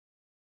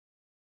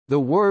The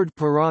word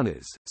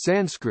Puranas,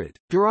 Sanskrit,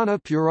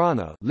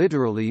 Purana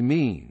literally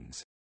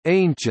means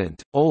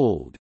ancient,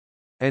 old,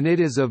 and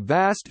it is a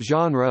vast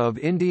genre of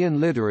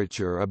Indian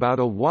literature about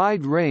a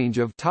wide range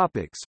of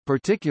topics,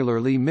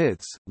 particularly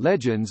myths,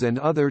 legends and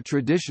other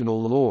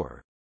traditional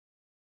lore.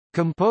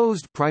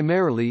 Composed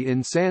primarily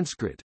in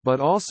Sanskrit,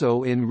 but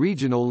also in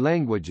regional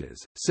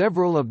languages,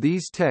 several of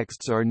these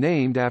texts are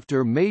named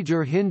after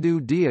major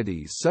Hindu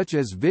deities such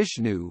as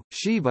Vishnu,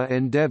 Shiva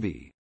and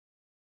Devi.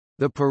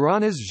 The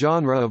Puranas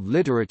genre of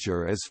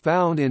literature is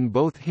found in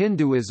both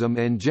Hinduism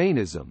and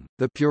Jainism.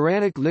 The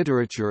Puranic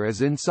literature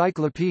is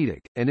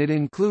encyclopedic, and it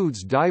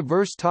includes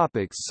diverse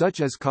topics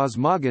such as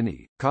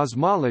cosmogony,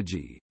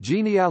 cosmology,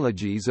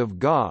 genealogies of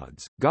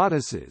gods,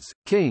 goddesses,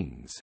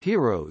 kings,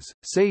 heroes,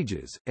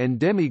 sages, and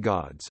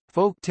demigods,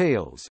 folk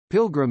tales,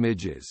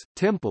 pilgrimages,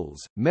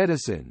 temples,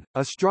 medicine,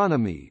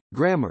 astronomy,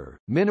 grammar,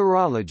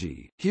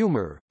 mineralogy,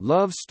 humor,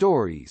 love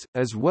stories,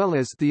 as well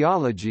as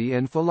theology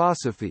and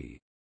philosophy.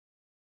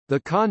 The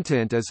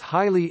content is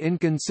highly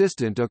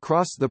inconsistent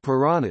across the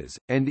Puranas,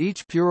 and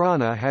each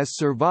Purana has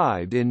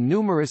survived in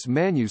numerous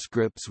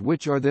manuscripts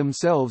which are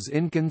themselves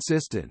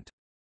inconsistent.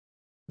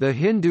 The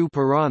Hindu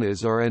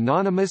Puranas are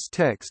anonymous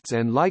texts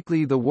and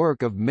likely the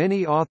work of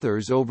many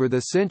authors over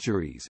the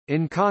centuries.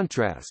 In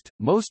contrast,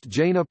 most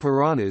Jaina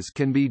Puranas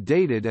can be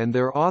dated and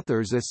their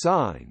authors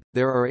assigned.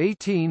 There are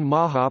 18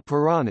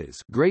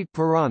 Mahapuranas, Great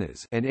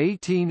Puranas, and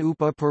 18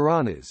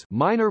 Upapuranas,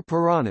 Minor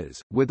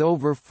Puranas, with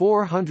over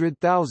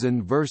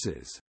 400,000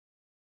 verses.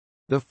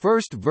 The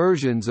first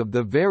versions of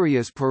the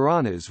various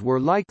Puranas were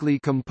likely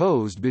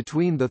composed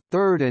between the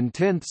 3rd and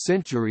 10th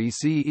century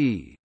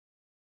CE.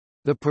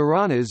 The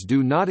Puranas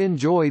do not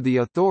enjoy the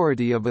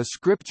authority of a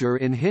scripture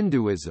in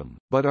Hinduism,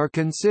 but are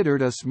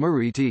considered a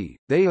smriti.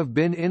 They have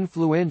been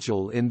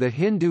influential in the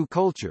Hindu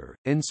culture,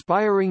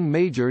 inspiring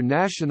major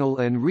national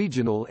and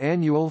regional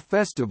annual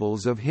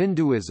festivals of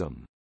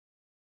Hinduism.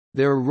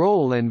 Their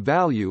role and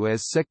value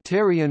as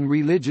sectarian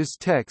religious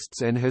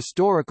texts and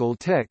historical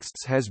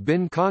texts has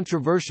been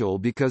controversial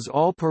because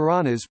all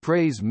Puranas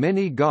praise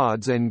many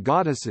gods and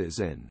goddesses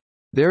and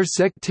their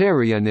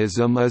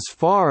sectarianism is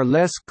far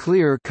less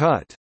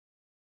clear-cut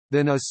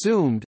than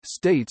assumed,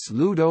 states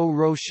Ludo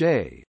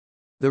Rocher.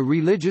 The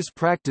religious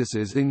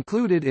practices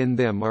included in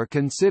them are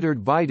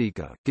considered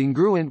Vaidika,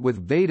 congruent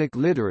with Vedic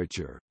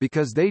literature,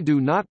 because they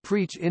do not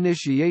preach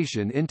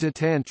initiation into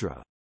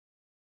Tantra.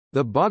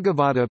 The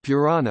Bhagavata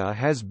Purana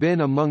has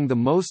been among the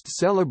most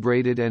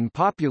celebrated and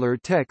popular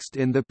text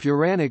in the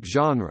Puranic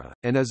genre,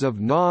 and is of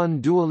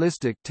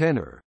non-dualistic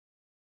tenor.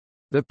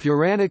 The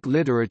Puranic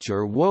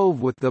literature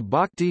wove with the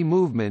Bhakti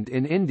movement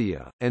in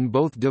India, and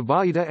both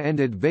Dvaita and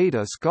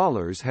Advaita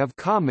scholars have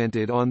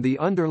commented on the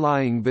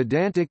underlying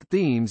Vedantic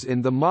themes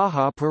in the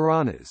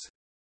Mahapuranas.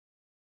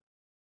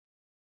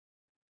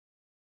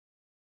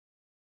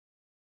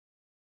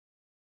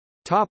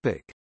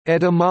 Topic: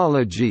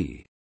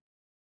 Etymology.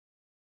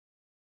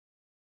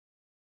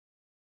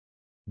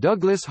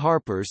 Douglas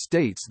Harper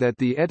states that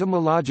the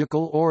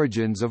etymological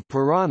origins of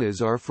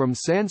Puranas are from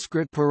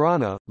Sanskrit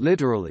Purana,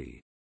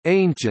 literally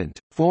ancient,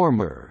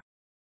 former,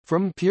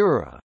 from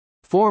Pura,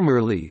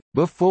 formerly,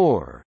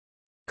 before,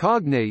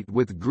 cognate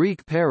with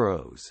Greek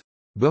paros,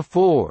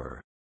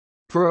 before,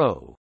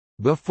 pro,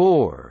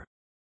 before,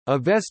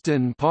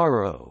 Avestan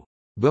paro,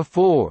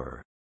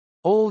 before,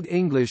 Old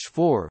English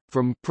for,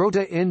 from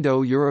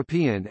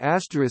Proto-Indo-European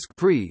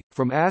 *pre,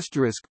 from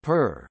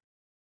 *per.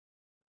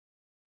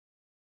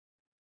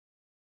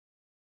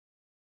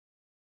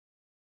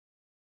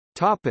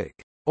 Topic: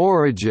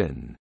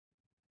 Origin.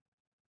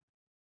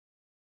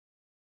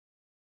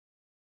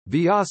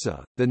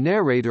 Vyasa, the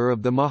narrator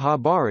of the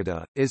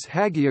Mahabharata, is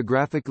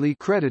hagiographically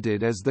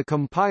credited as the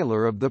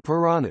compiler of the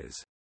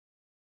Puranas.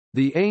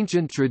 The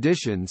ancient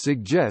tradition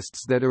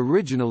suggests that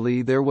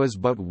originally there was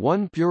but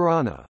one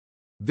Purana.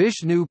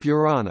 Vishnu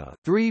Purana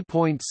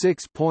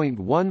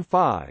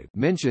 3.6.15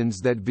 mentions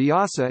that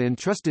Vyasa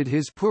entrusted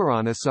his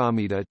Purana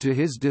Samhita to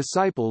his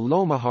disciple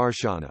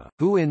Lomaharshana,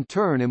 who in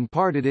turn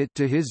imparted it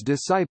to his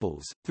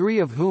disciples, 3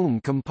 of whom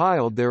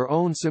compiled their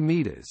own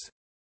Samhitas.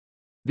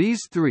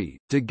 These 3,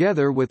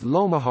 together with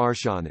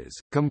Lomaharshanas,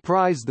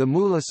 comprise the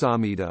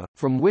Mulasamhita,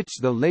 from which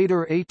the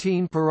later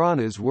 18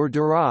 Puranas were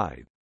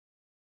derived.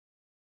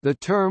 The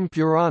term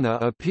Purana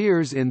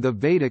appears in the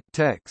Vedic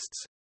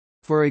texts.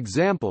 For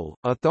example,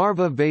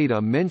 Atharva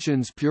Veda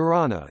mentions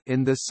Purana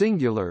in the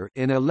singular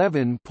in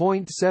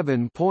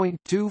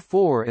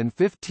 11.7.24 and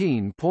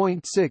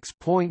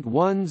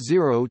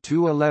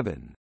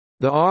 15.6.10-11.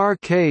 The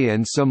RK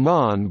and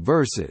Saman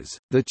verses,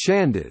 the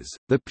Chandas,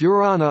 the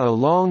Purana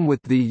along with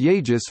the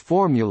Yajas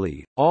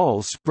formulae,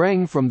 all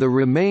sprang from the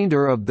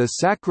remainder of the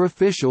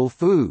sacrificial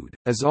food,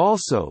 as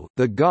also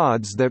the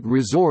gods that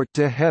resort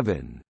to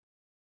heaven.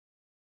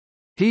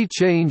 He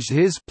changed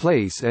his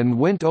place and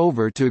went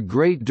over to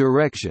great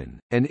direction,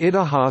 and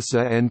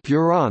Itihasa and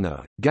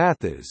Purana,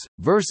 Gathas,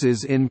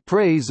 verses in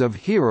praise of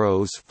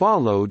heroes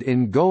followed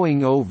in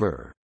going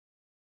over.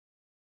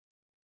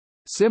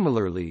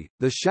 Similarly,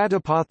 the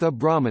Shatapatha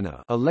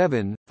Brahmana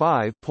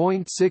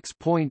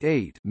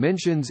 11.5.6.8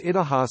 mentions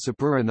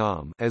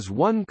Itihasapuranam as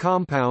one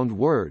compound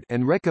word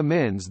and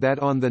recommends that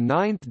on the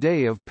ninth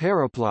day of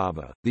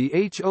Paraplava, the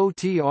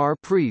Hotr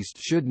priest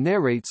should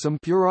narrate some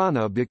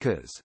Purana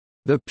because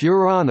the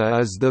Purana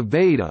is the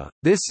Veda,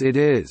 this it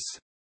is.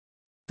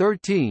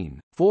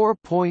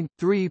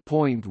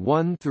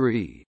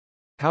 13.4.3.13.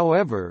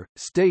 However,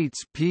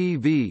 states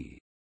P.V.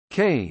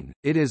 Kane,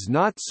 it is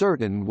not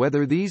certain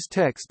whether these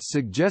texts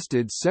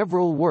suggested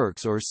several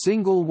works or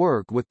single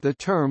work with the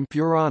term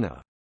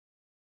Purana.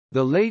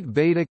 The late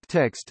Vedic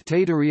text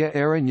Taittiriya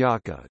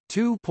Aranyaka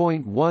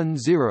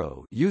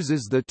 2.10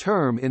 uses the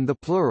term in the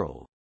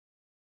plural.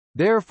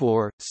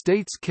 Therefore,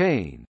 states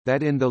Kane,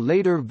 that in the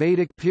later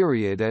Vedic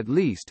period at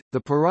least, the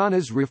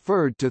Puranas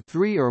referred to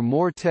 3 or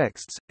more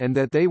texts, and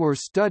that they were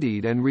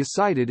studied and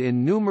recited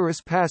in numerous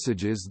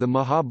passages. The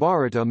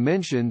Mahabharata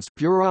mentions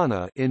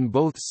Purana in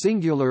both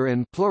singular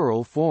and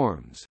plural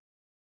forms.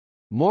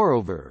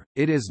 Moreover,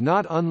 it is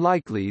not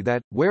unlikely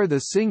that, where the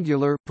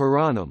singular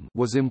Puranam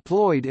was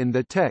employed in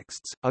the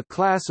texts, a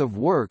class of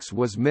works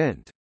was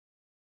meant.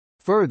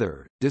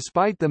 Further,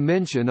 despite the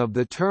mention of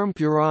the term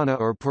Purana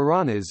or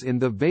Puranas in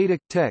the Vedic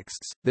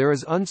texts, there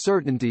is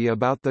uncertainty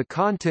about the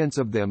contents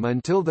of them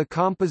until the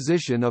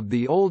composition of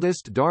the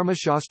oldest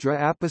Dharmashastra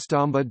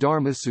Apastamba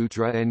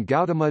Dharmasutra and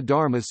Gautama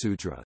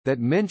Dharmasutra, that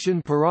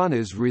mention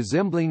Puranas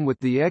resembling with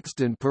the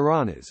extant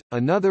Puranas.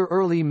 Another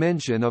early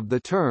mention of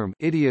the term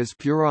Ityas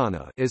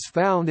Purana is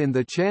found in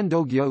the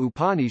Chandogya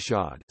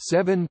Upanishad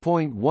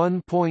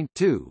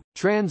 7.1.2,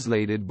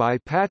 translated by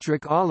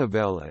Patrick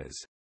Olivelle as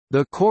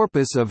the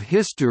corpus of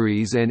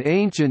histories and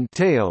ancient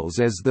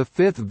tales as the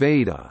fifth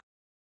Veda.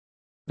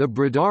 The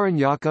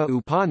Brihadaranyaka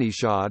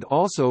Upanishad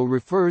also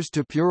refers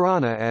to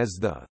Purana as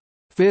the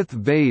fifth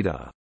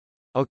Veda.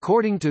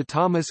 According to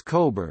Thomas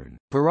Coburn,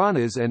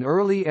 Puranas and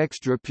early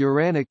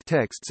extra-Puranic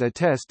texts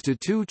attest to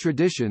 2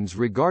 traditions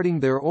regarding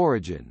their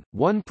origin,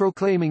 one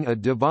proclaiming a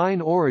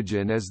divine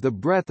origin as the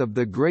breath of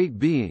the Great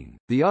Being,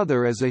 the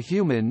other as a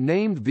human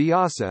named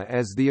Vyasa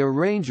as the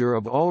arranger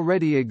of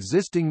already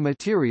existing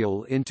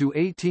material into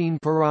 18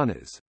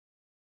 Puranas.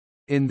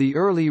 In the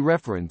early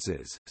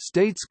references,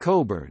 states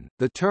Coburn,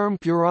 the term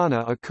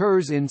Purana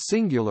occurs in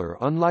singular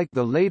unlike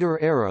the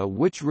later era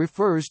which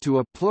refers to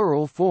a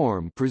plural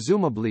form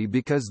presumably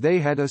because they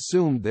had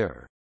assumed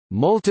their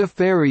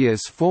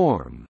multifarious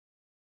form.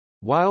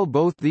 While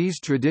both these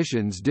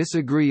traditions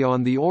disagree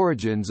on the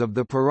origins of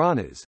the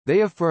Puranas, they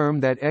affirm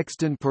that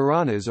extant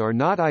Puranas are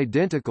not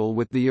identical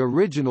with the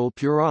original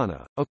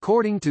Purana.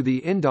 According to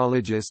the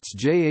Indologists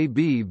J. A.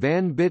 B.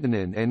 van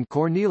Bittenen and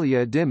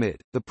Cornelia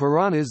Dimmitt, the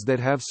Puranas that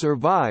have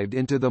survived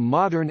into the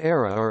modern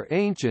era are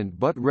ancient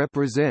but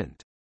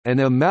represent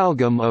an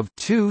amalgam of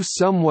 2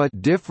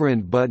 somewhat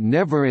different but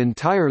never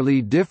entirely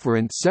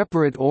different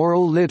separate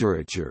oral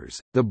literatures,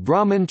 the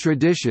Brahman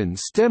tradition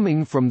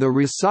stemming from the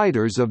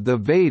reciters of the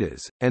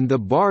Vedas, and the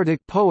bardic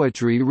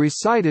poetry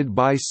recited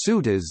by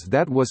Sutas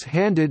that was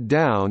handed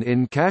down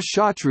in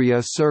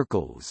Kshatriya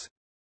circles.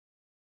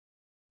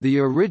 The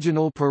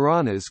original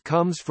Puranas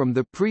comes from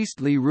the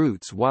priestly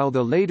roots while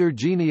the later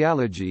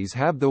genealogies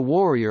have the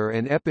warrior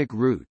and epic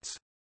roots.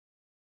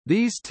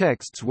 These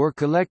texts were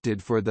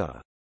collected for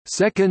the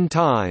second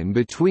time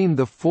between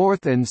the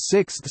 4th and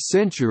 6th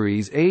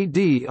centuries AD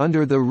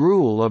under the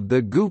rule of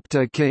the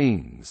Gupta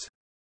kings,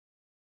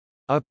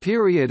 a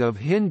period of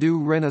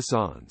Hindu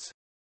Renaissance.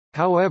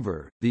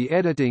 However, the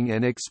editing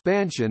and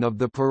expansion of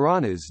the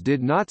Puranas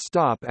did not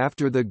stop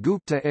after the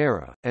Gupta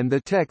era, and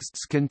the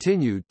texts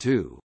continued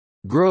to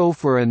grow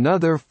for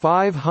another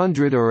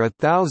 500 or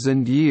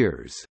 1,000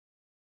 years.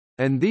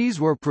 And these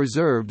were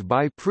preserved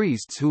by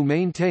priests who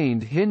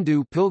maintained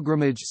Hindu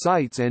pilgrimage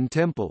sites and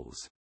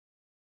temples.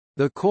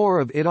 The core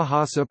of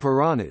Itihasa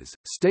Puranas,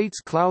 states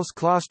Klaus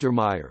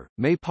Klostermaier,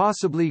 may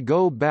possibly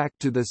go back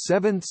to the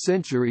 7th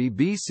century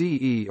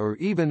BCE or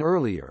even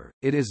earlier.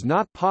 It is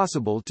not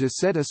possible to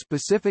set a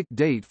specific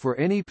date for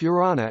any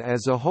Purana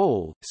as a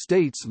whole,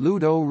 states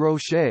Ludo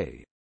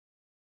Rocher.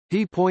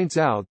 He points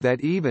out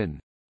that even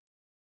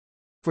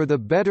for the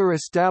better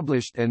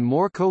established and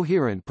more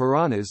coherent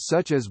Puranas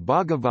such as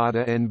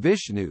Bhagavata and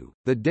Vishnu,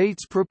 the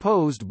dates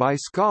proposed by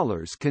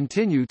scholars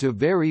continue to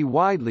vary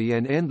widely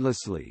and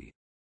endlessly.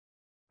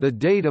 The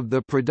date of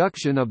the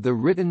production of the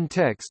written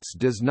texts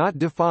does not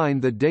define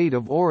the date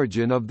of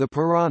origin of the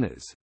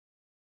Puranas.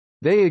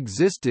 They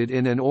existed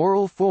in an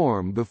oral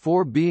form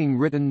before being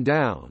written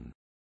down.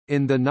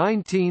 In the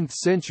 19th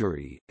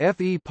century,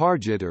 F. E.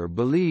 Pargeter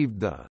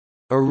believed the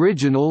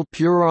original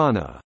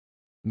Purana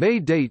may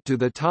date to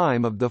the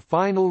time of the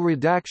final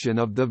redaction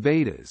of the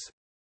Vedas.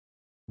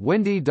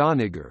 Wendy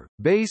Doniger,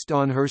 based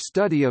on her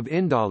study of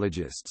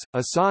Indologists,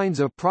 assigns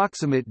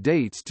approximate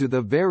dates to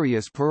the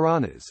various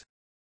Puranas.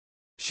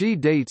 She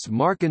dates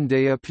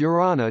Markandeya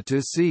Purana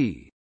to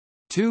c.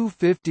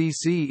 250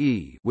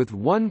 CE with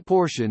one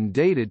portion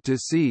dated to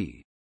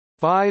c.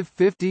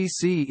 550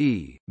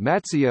 CE,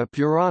 Matsya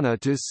Purana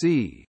to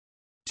c.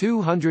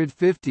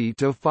 250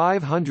 to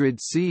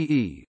 500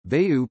 CE,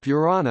 Vayu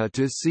Purana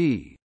to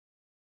c.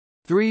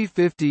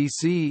 350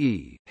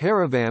 CE,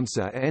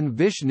 Harivamsa and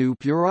Vishnu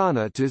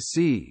Purana to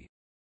c.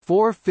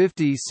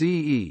 450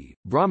 CE,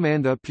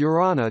 Brahmanda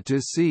Purana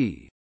to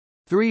c.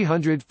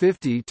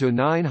 350 to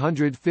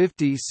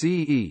 950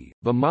 CE,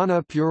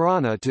 Vamana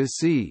Purana to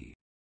c.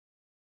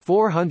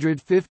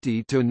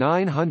 450 to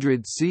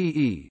 900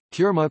 CE,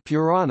 Kurma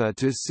Purana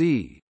to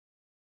c.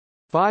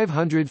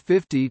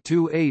 550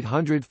 to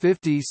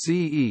 850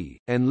 CE,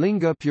 and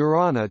Linga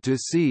Purana to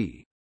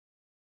c.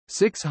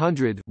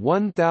 600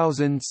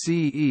 1000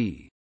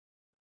 CE.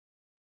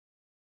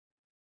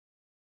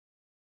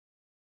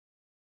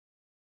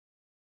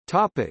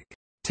 Topic: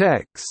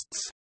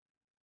 Texts.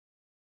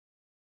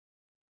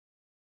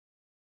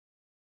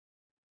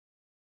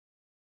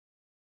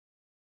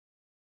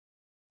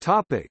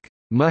 Topic: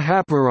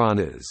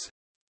 Mahapuranas.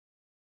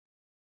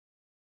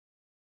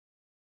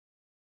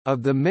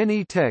 Of the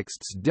many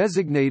texts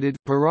designated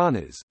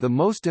Puranas, the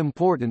most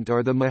important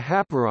are the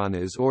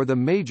Mahapuranas or the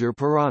major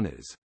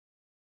Puranas.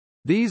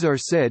 These are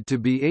said to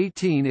be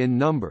 18 in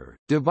number,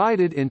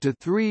 divided into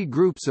 3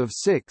 groups of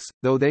 6,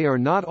 though they are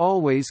not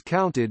always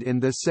counted in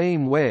the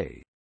same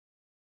way.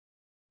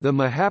 The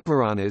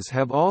Mahapuranas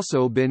have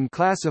also been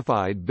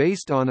classified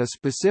based on a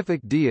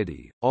specific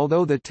deity,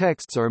 although the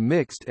texts are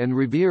mixed and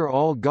revere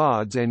all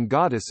gods and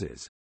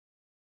goddesses.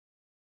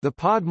 The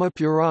Padma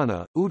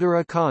Purana,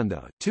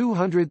 Uttarakhanda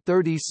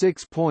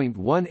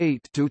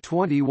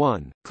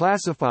 236.18-21,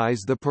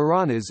 classifies the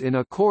Puranas in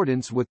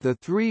accordance with the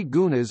 3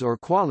 gunas or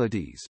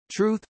qualities,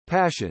 truth,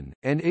 passion,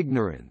 and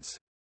ignorance.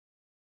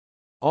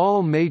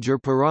 All major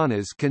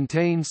Puranas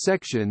contain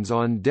sections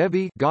on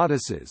Devi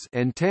goddesses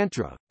and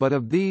Tantra, but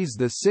of these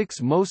the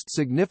 6 most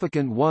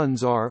significant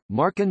ones are,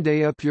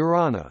 Markandeya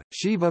Purana,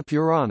 Shiva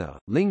Purana,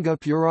 Linga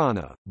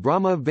Purana,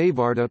 Brahma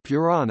Vaivarta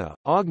Purana,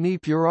 Agni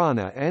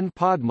Purana and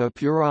Padma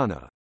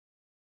Purana.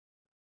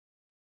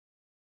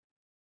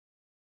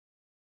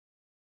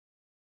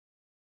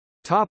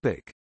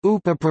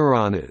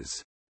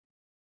 Upapuranas.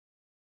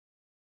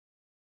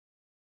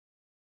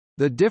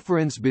 The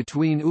difference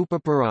between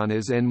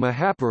Upapuranas and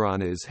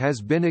Mahapuranas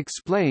has been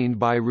explained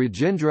by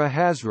Rajendra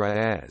Hazra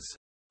as,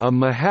 "A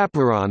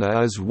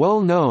Mahapurana is well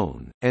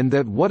known, and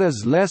that what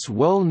is less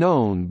well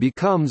known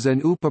becomes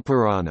an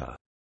Upapurana."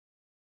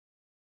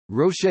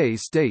 Roche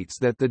states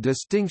that the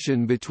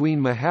distinction between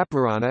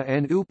Mahapurana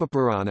and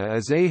Upapurana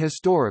is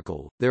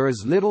ahistorical, there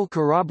is little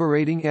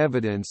corroborating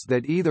evidence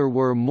that either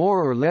were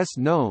more or less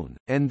known,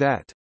 and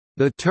that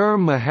the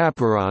term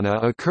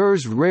Mahapurana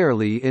occurs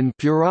rarely in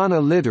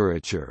Purana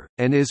literature,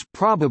 and is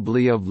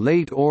probably of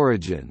late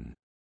origin.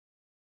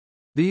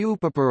 The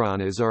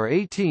Upapuranas are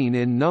 18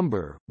 in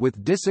number,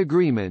 with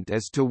disagreement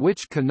as to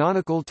which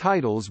canonical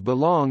titles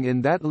belong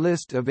in that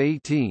list of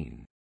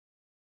 18.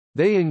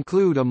 They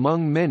include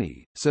among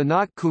many,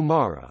 Sanat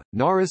Kumara,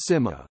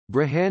 Narasimha,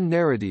 Brihan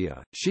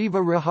Naradiya, Shiva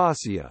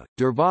Rahasya,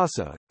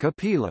 Durvasa,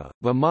 Kapila,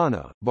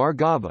 Vamana,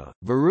 Bhargava,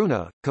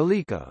 Varuna,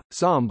 Kalika,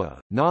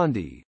 Samba,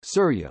 Nandi,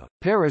 Surya,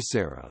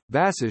 Parasara,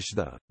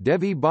 Vasishtha,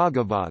 Devi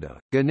Bhagavata,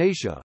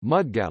 Ganesha,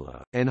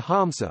 Mudgala, and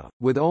Hamsa,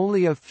 with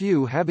only a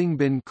few having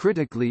been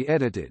critically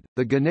edited.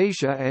 The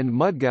Ganesha and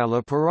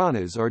Mudgala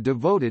Puranas are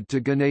devoted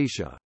to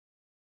Ganesha.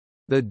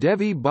 The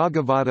Devi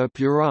Bhagavata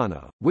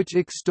Purana, which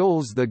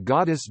extols the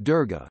goddess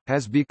Durga,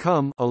 has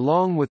become,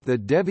 along with the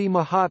Devi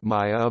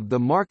Mahatmya of the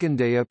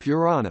Markandeya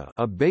Purana,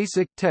 a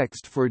basic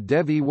text for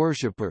Devi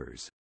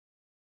worshippers.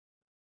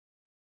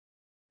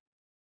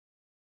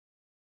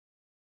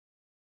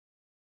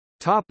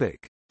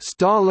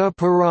 Sthala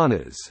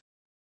Puranas.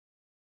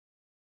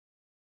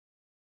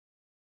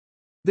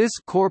 This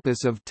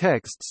corpus of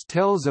texts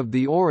tells of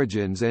the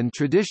origins and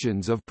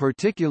traditions of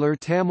particular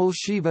Tamil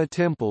Shiva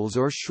temples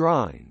or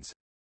shrines.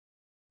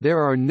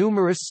 There are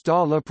numerous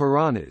Sthala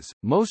Puranas,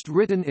 most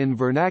written in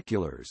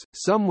vernaculars,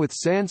 some with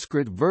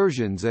Sanskrit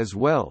versions as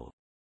well.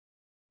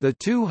 The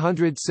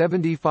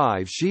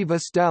 275 Shiva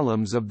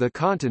Stalams of the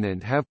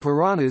continent have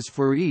Puranas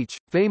for each,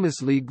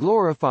 famously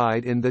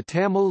glorified in the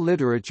Tamil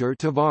literature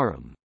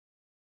Tevaram.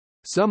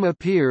 Some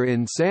appear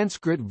in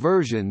Sanskrit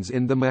versions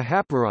in the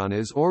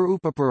Mahapuranas or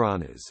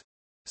Upapuranas.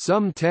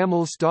 Some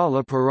Tamil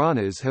Sthala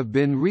Puranas have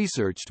been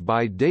researched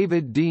by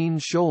David Dean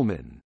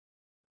Shulman.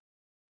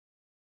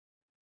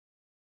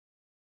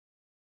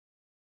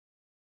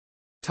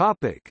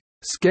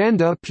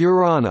 Skanda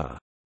Purana.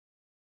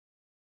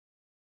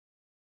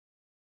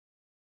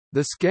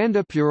 The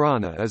Skanda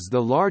Purana is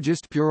the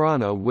largest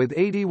Purana with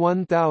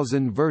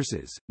 81,000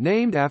 verses,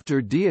 named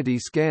after deity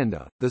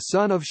Skanda, the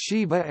son of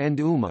Shiva and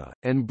Uma,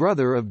 and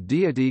brother of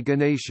deity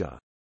Ganesha.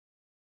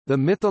 The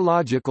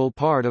mythological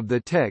part of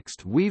the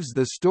text weaves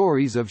the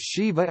stories of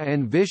Shiva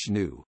and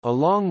Vishnu,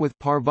 along with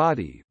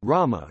Parvati,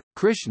 Rama,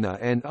 Krishna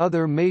and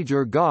other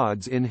major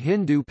gods in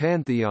Hindu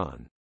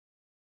pantheon.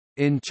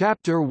 In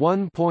Chapter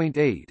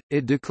 1.8,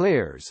 it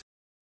declares,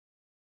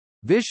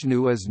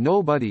 Vishnu is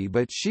nobody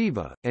but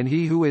Shiva, and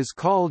he who is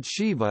called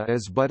Shiva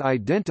is but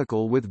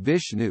identical with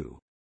Vishnu.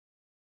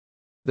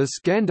 The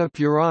Skanda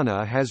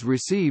Purana has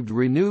received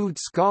renewed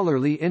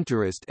scholarly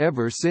interest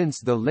ever since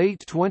the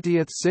late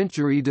 20th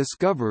century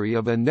discovery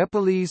of a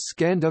Nepalese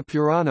Skanda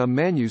Purana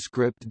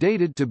manuscript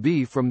dated to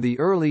be from the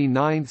early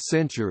 9th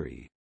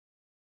century.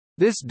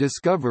 This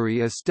discovery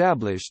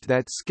established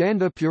that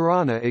Skanda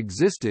Purana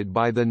existed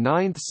by the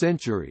 9th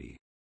century.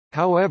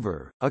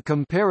 However, a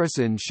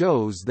comparison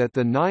shows that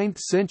the 9th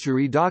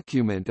century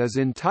document is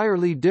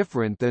entirely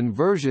different than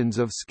versions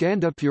of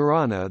Skanda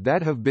Purana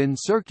that have been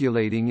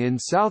circulating in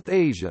South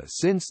Asia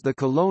since the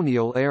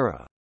colonial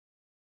era.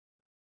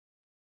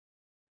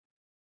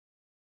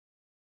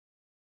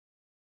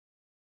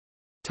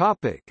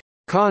 Topic: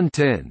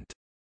 Content.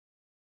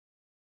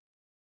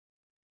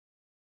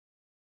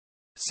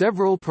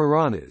 Several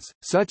Puranas,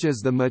 such as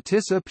the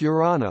Matissa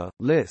Purana,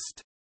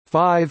 list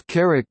 5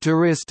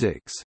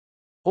 characteristics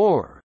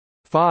or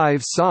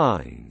 5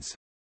 signs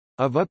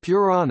of a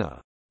Purana.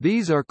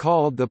 These are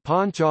called the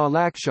Pancha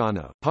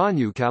Lakshana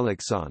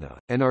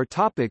and are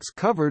topics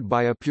covered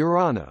by a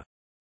Purana.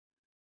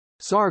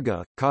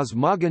 Sarga,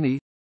 cosmogony,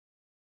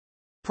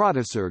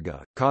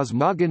 Pratisarga,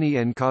 cosmogony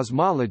and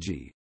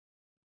cosmology,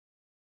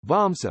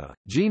 Vamsa,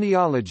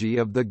 genealogy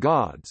of the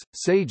gods,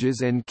 sages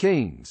and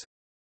kings,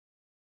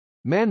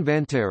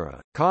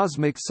 Manvantara,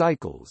 cosmic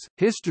cycles,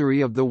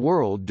 history of the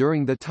world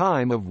during the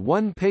time of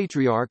one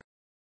patriarch,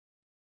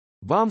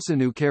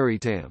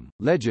 Vamsanukaritam,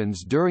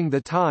 legends during the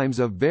times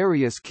of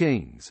various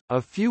kings.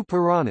 A few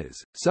Puranas,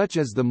 such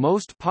as the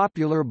most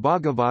popular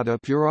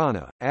Bhagavata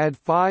Purana, add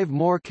 5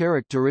 more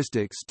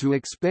characteristics to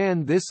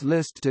expand this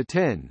list to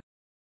 10.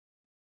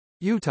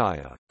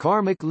 Utaya,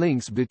 karmic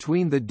links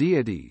between the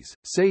deities,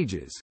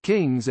 sages,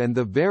 kings and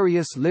the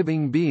various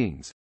living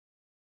beings.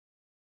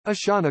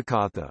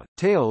 Ashanakatha,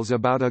 tales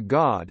about a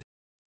god.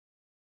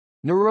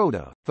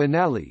 Nirodha,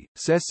 finale,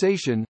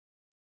 cessation.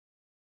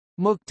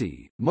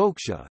 Mukti,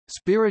 moksha,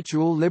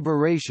 spiritual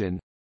liberation.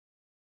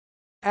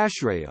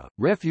 Ashraya,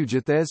 refuge.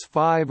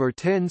 5 or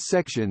 10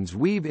 sections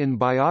weave in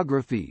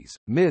biographies,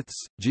 myths,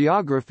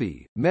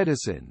 geography,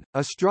 medicine,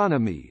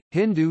 astronomy,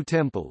 Hindu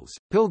temples,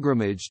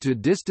 pilgrimage to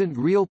distant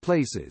real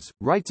places,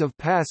 rites of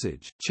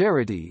passage,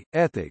 charity,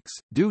 ethics,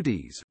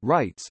 duties,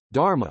 rights,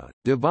 dharma,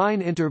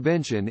 divine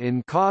intervention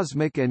in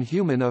cosmic and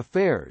human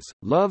affairs,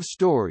 love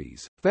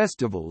stories,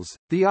 festivals,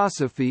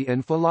 theosophy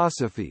and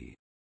philosophy.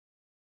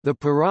 The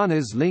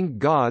Puranas link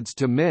gods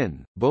to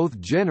men,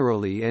 both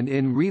generally and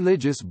in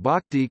religious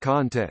bhakti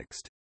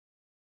context.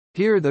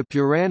 Here the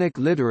Puranic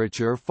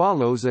literature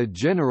follows a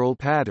general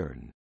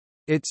pattern.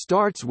 It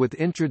starts with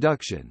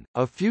introduction.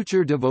 A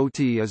future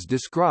devotee is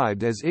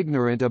described as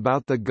ignorant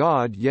about the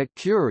god yet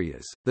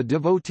curious. The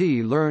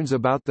devotee learns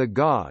about the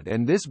god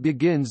and this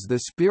begins the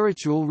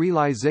spiritual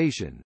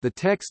realization. The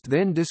text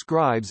then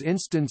describes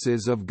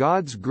instances of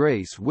God's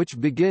grace which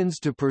begins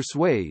to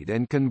persuade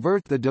and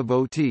convert the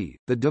devotee.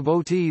 The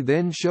devotee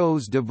then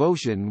shows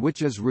devotion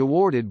which is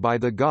rewarded by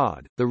the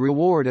god. The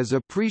reward is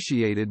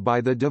appreciated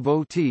by the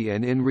devotee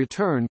and in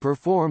return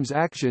performs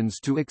actions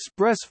to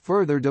express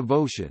further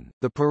devotion.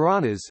 The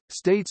Puranas,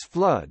 states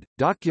flood,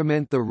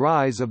 document the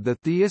rise of the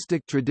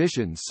theistic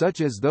traditions such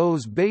as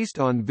those based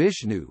on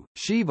Vishnu,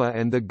 Shiva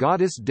and the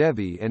goddess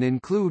Devi and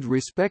include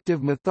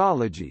respective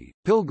mythology,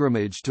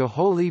 pilgrimage to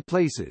holy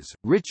places,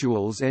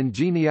 rituals and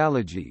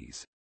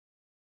genealogies.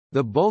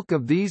 The bulk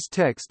of these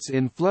texts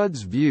in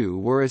Flood's view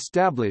were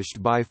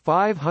established by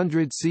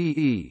 500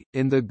 CE,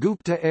 in the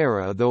Gupta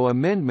era though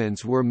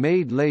amendments were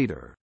made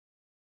later.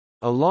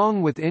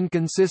 Along with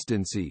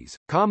inconsistencies,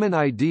 common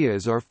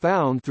ideas are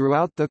found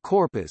throughout the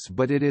corpus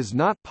but it is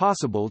not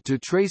possible to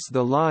trace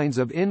the lines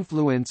of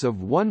influence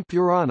of one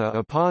Purana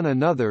upon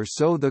another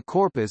so the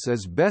corpus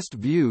is best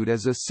viewed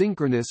as a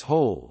synchronous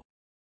whole.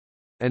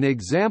 An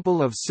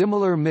example of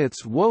similar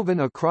myths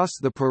woven across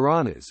the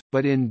Puranas,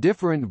 but in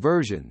different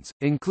versions,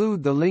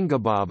 include the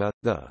Lingabhava,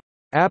 the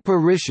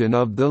apparition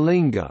of the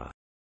Linga.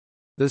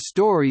 The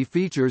story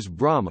features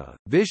Brahma,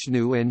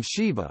 Vishnu and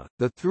Shiva,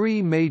 the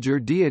 3 major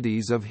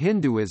deities of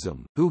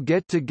Hinduism, who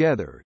get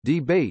together,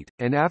 debate,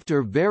 and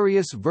after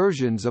various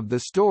versions of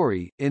the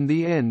story, in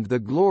the end the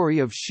glory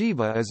of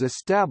Shiva is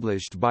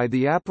established by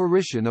the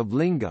apparition of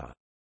Linga.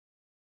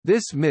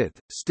 This myth,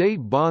 state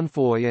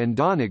Bonfoy and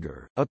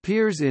Doniger,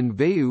 appears in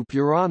Vayu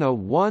Purana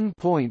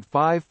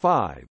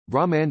 1.55,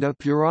 Brahmanda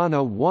Purana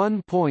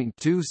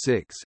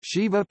 1.26,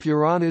 Shiva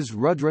Puranas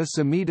Rudra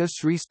Samhita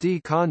Sristi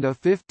Khanda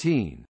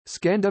 15,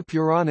 Skanda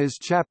Puranas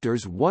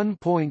chapters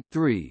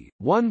 1.3,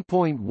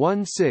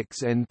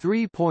 1.16 and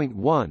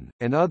 3.1,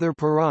 and other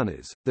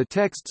Puranas. The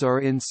texts are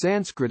in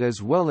Sanskrit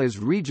as well as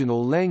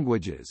regional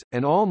languages,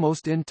 and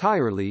almost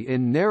entirely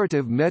in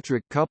narrative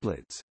metric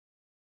couplets.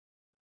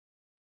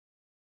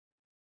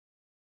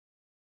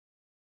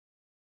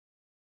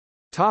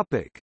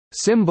 Topic: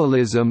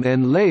 Symbolism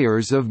and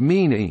layers of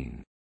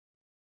meaning.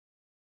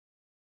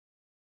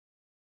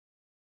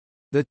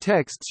 The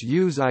texts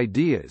use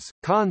ideas,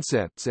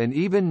 concepts and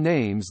even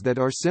names that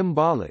are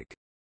symbolic.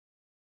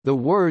 The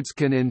words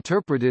can be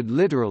interpreted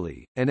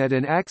literally, and at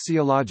an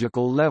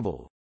axiological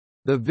level.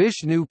 The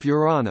Vishnu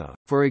Purana,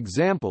 for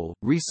example,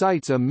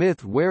 recites a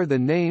myth where the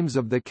names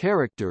of the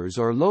characters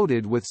are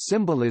loaded with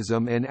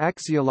symbolism and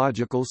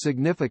axiological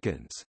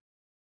significance.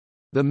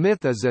 The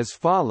myth is as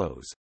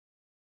follows.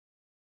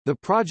 The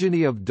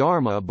progeny of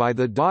Dharma by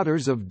the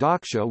daughters of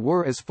Daksha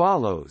were as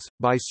follows: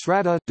 by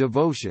Shraddha,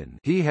 devotion,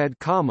 he had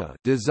kama,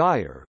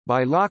 desire;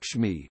 by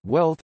Lakshmi,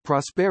 wealth,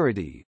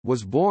 prosperity,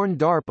 was born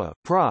Darpa,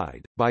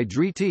 pride; by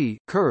Driti,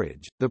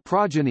 courage, the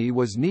progeny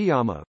was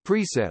Niyama,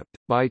 precept;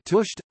 by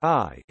Tusht,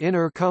 I,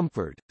 inner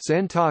comfort;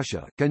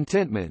 Santasha,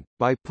 contentment;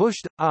 by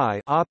Pusht, I,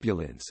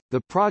 opulence,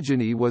 the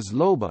progeny was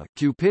Lobha,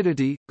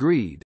 cupidity,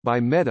 greed; by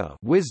Metta,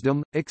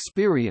 wisdom,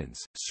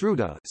 experience;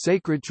 Sruta,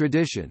 sacred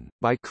tradition;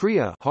 by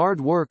Kriya,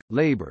 hard work,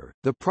 labor,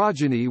 the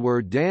progeny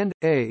were Dand,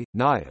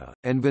 Nyaya,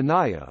 and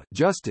Vinaya,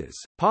 justice,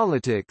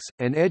 politics,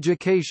 and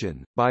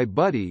education; by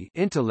Buddhi,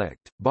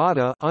 intellect;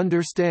 Bada,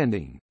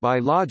 understanding; by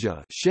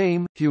Laja,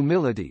 shame,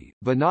 humility;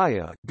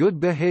 Vinaya,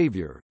 good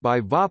behavior; by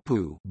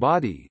Vapu,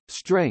 body,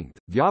 strength;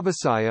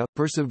 Vyavasaya,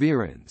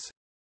 perseverance.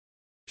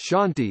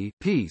 Shanti,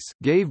 peace,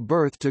 gave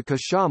birth to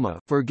Kashama,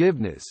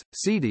 forgiveness;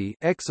 Siddhi,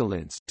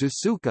 excellence, to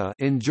Sukha,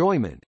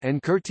 enjoyment;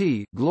 and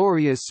Kirti,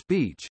 glorious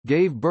speech,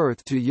 gave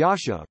birth to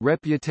Yasha,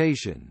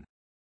 reputation.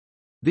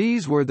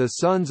 These were the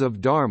sons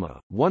of Dharma,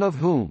 one of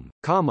whom,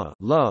 Kama,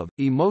 love,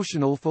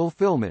 emotional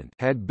fulfillment,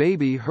 had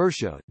baby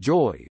Harsha,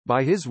 joy;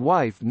 by his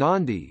wife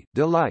Nandi,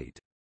 delight.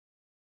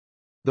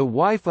 The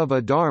wife of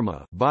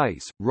Adharma,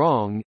 vice,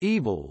 wrong,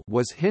 evil,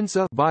 was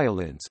Hinsa,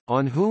 violence,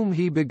 on whom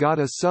he begot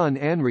a son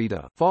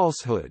Anrita,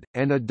 falsehood,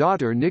 and a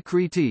daughter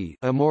Nikriti,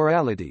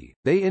 immorality.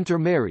 They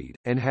intermarried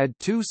and had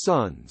two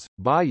sons,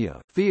 Bhaya,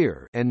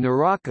 fear, and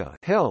Naraka,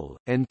 hell,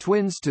 and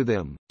twins to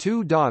them,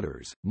 two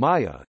daughters,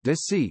 Maya,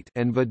 deceit,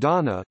 and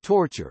Vedana,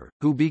 torture,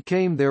 who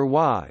became their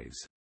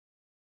wives.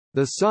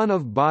 The son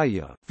of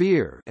Bhaya,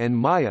 fear, and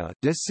Maya,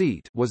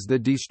 deceit, was the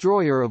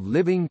destroyer of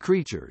living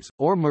creatures,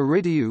 or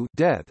Marityu,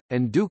 death,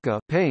 and Dukkha,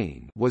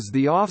 pain, was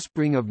the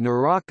offspring of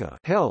Naraka,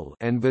 hell,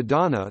 and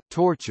Vedana,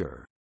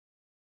 torture.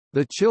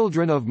 The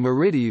children of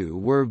Marityu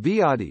were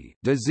Vyadi,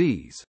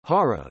 disease;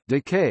 Hara,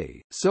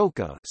 decay;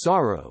 Soka,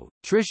 sorrow;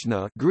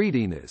 Trishna,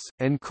 greediness;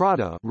 and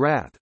Krata,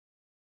 wrath.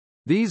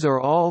 These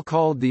are all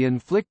called the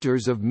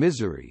inflictors of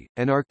misery,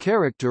 and are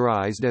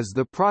characterized as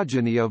the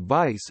progeny of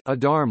vice,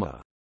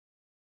 adharma.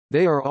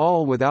 They are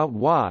all without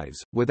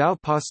wives,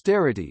 without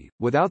posterity,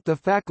 without the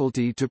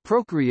faculty to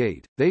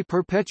procreate, they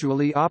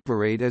perpetually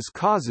operate as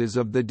causes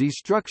of the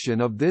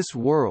destruction of this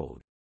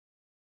world.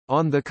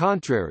 On the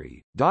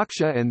contrary,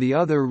 Daksha and the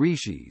other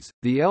rishis,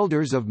 the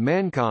elders of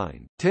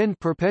mankind, tend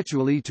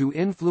perpetually to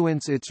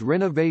influence its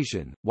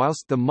renovation,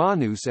 whilst the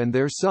Manus and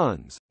their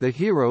sons, the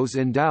heroes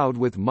endowed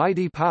with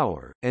mighty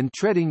power, and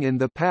treading in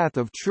the path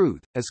of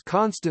truth, as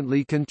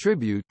constantly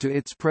contribute to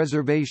its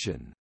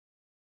preservation.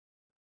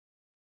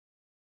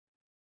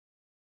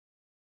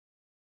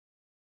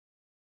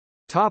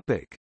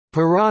 Topic: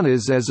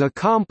 Puranas as a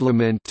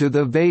complement to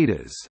the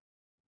Vedas.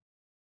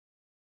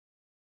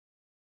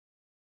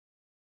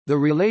 The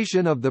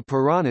relation of the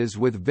Puranas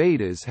with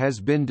Vedas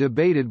has been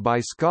debated by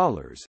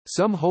scholars,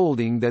 some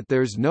holding that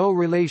there's no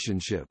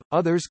relationship,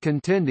 others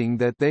contending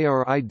that they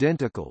are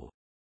identical.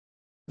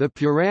 The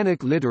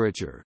Puranic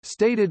literature,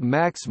 stated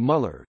Max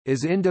Muller,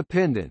 is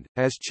independent,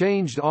 has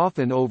changed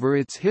often over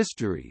its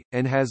history,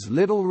 and has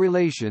little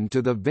relation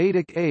to the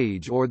Vedic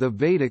age or the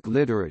Vedic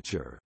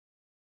literature.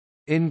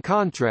 In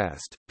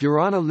contrast,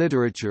 Purana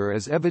literature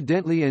is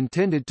evidently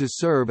intended to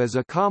serve as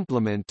a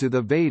complement to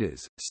the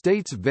Vedas,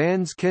 states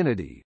Vance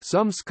Kennedy.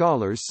 Some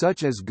scholars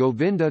such as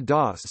Govinda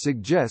Das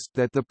suggest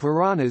that the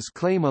Puranas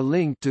claim a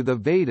link to the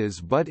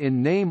Vedas but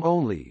in name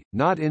only,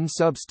 not in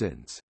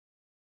substance.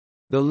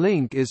 The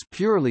link is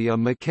purely a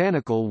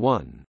mechanical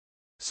one.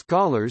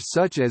 Scholars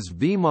such as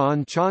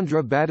Viman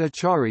Chandra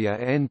Bhattacharya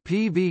and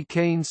P. V.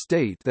 Kane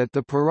state that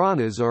the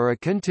Puranas are a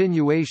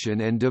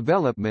continuation and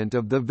development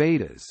of the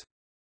Vedas.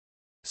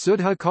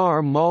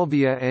 Sudhakar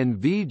Malviya and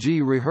V.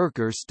 G.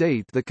 Reherkar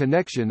state the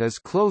connection is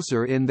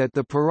closer in that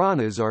the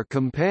Puranas are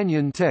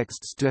companion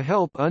texts to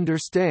help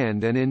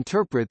understand and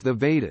interpret the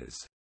Vedas.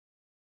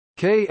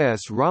 K.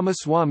 S.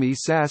 Ramaswamy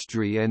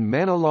Sastry and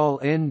Manilal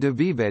N.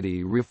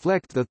 Devivedi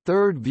reflect the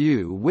third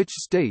view, which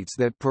states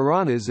that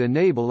Puranas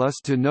enable us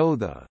to know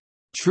the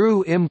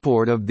true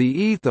import of the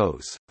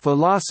ethos,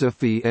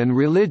 philosophy and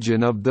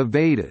religion of the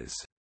Vedas.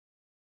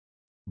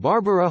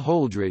 Barbara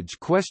Holdridge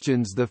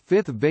questions the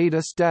fifth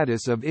Veda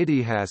status of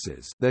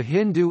Itihasas, the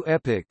Hindu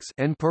epics,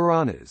 and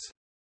Puranas.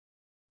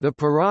 The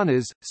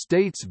Puranas,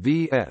 states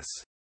V.S.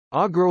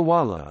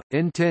 Agrawala,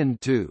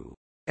 intend to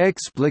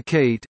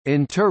explicate,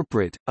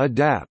 interpret,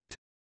 adapt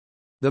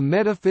the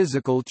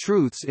metaphysical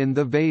truths in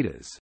the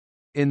Vedas.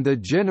 In the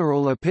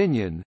general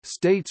opinion,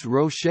 states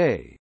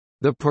Roche,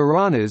 the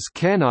Puranas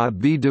cannot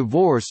be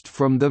divorced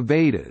from the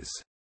Vedas.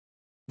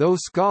 Though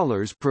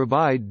scholars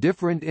provide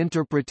different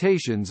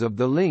interpretations of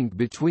the link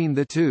between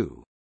the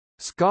two.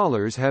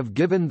 Scholars have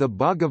given the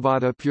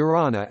Bhagavata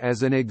Purana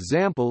as an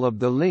example of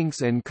the links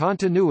and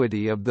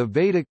continuity of the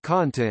Vedic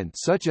content,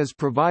 such as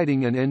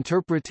providing an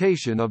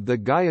interpretation of the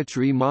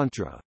Gayatri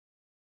mantra.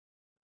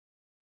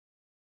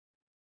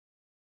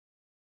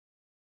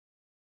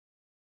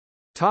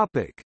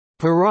 Topic: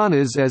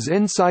 Puranas as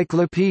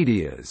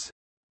encyclopedias.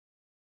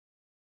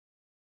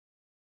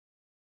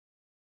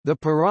 The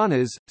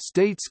Puranas,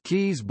 states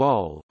Keys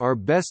Ball, are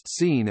best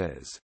seen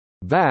as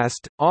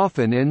vast,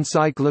 often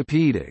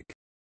encyclopedic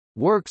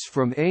works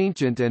from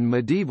ancient and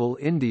medieval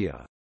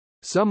India.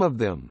 Some of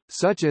them,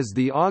 such as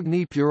the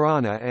Agni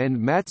Purana and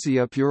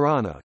Matsya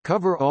Purana,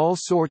 cover all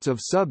sorts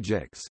of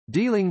subjects,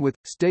 dealing with,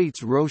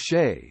 states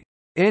Roche,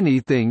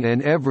 anything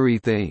and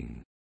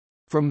everything.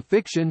 From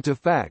fiction to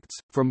facts,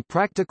 from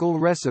practical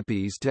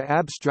recipes to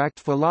abstract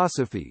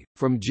philosophy,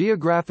 from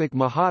geographic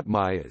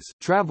mahatmayas,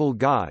 travel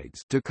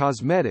guides, to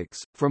cosmetics,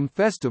 from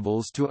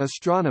festivals to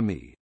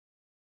astronomy.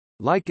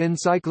 Like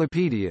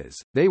encyclopedias,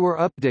 they were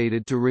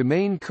updated to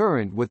remain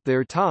current with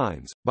their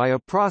times, by a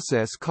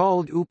process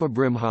called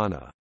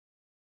Upabrimhana.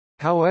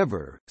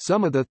 However,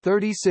 some of the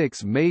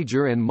 36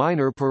 major and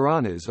minor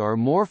Puranas are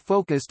more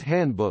focused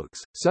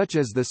handbooks, such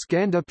as the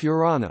Skanda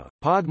Purana,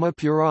 Padma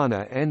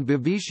Purana and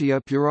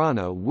Vivishya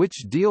Purana,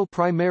 which deal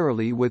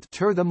primarily with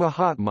Tirtha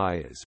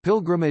Mahatmayas,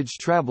 pilgrimage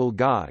travel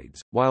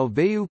guides, while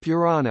Vayu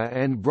Purana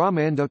and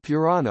Brahmanda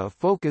Purana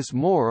focus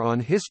more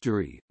on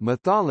history,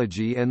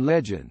 mythology and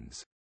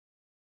legends.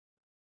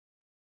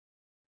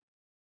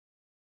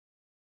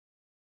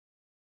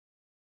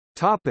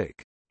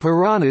 Topic: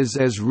 Puranas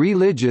as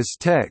religious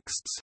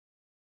texts.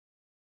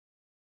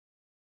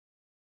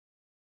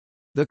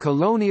 The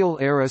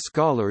colonial-era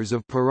scholars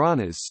of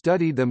Puranas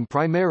studied them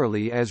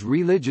primarily as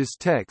religious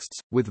texts,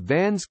 with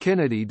Vance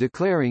Kennedy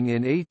declaring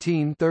in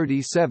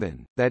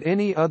 1837, that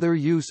any other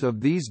use of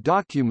these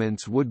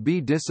documents would be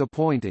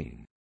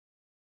disappointing.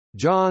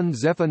 John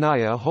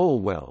Zephaniah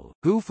Holwell,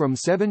 who from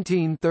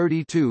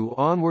 1732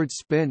 onwards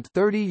spent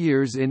 30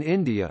 years in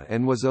India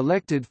and was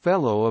elected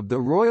Fellow of the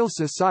Royal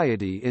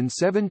Society in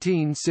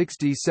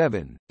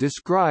 1767,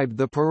 described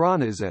the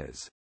Puranas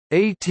as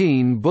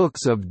 18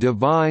 books of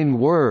divine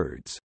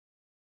words.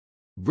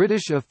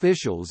 British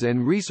officials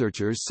and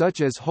researchers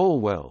such as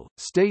Holwell,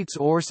 states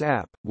Ors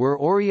Ap, were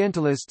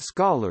Orientalist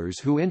scholars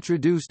who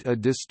introduced a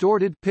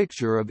distorted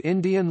picture of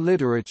Indian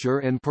literature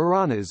and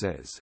Puranas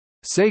as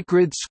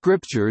sacred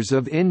scriptures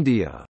of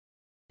India.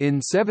 In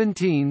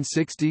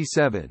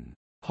 1767,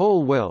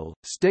 Holwell,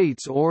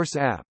 states Ors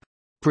Ap,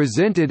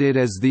 presented it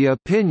as the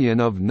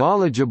opinion of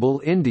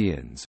knowledgeable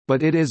Indians,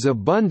 but it is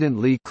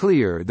abundantly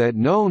clear that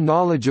no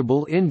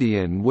knowledgeable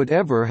Indian would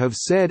ever have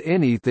said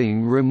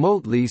anything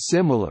remotely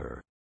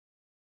similar.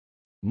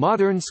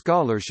 Modern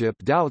scholarship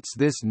doubts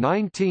this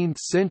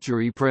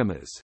 19th-century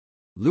premise.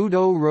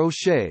 Ludo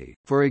Roche,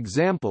 for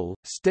example,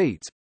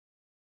 states,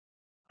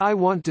 I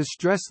want to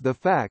stress the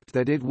fact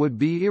that it would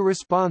be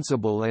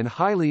irresponsible and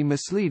highly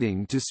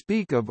misleading to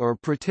speak of or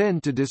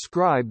pretend to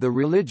describe the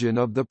religion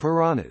of the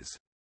Puranas.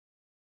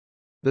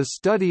 The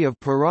study of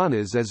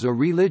Puranas as a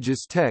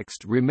religious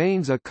text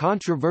remains a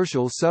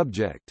controversial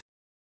subject.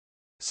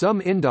 Some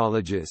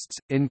Indologists,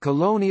 in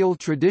colonial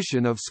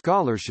tradition of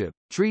scholarship,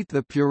 treat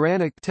the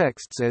Puranic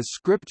texts as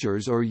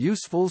scriptures or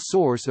useful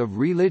source of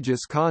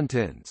religious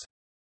contents.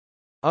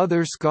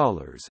 Other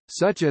scholars,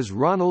 such as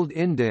Ronald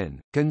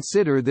Inden,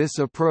 consider this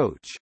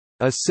approach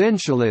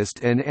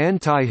essentialist and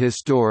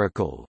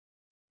anti-historical,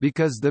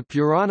 because the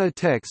Purana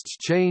texts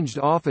changed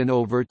often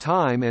over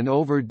time and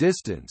over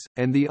distance,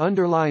 and the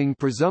underlying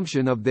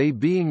presumption of they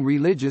being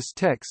religious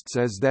texts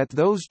is that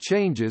those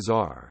changes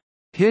are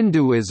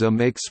Hinduism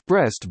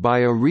expressed by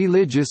a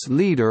religious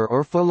leader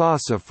or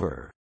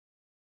philosopher,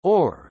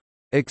 or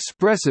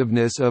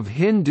expressiveness of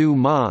Hindu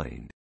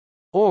mind,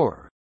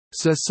 or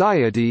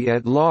society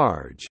at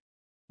large,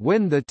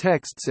 when the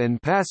texts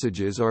and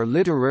passages are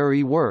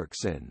literary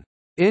works and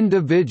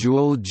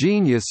individual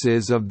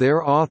geniuses of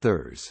their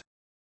authors.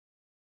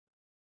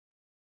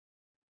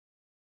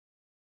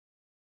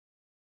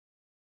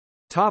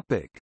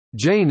 Topic: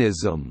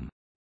 Jainism.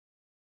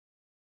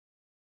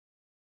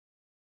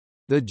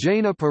 The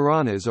Jaina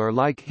Puranas are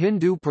like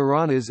Hindu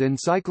Puranas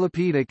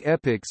encyclopedic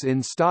epics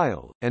in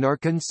style, and are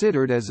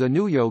considered as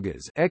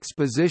anuyogas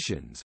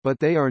expositions, but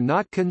they are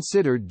not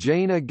considered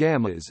Jaina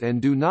Gamas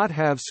and do not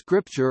have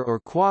scripture or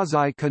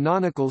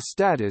quasi-canonical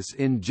status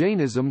in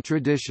Jainism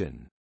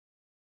tradition.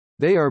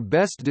 They are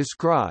best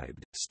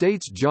described,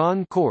 states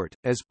John Court,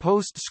 as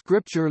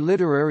post-scripture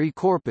literary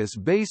corpus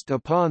based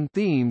upon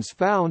themes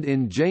found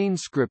in Jain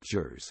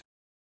scriptures.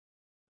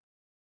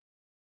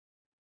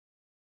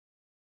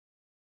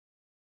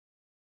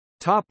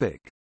 Topic: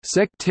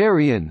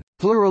 Sectarian,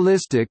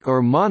 pluralistic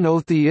or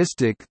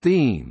monotheistic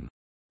theme.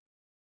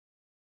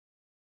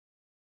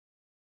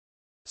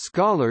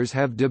 Scholars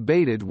have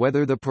debated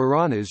whether the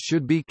Puranas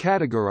should be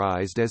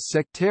categorized as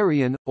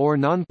sectarian, or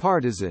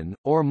nonpartisan,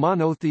 or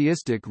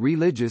monotheistic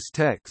religious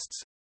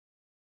texts.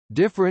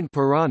 Different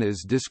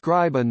Puranas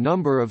describe a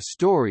number of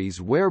stories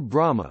where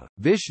Brahma,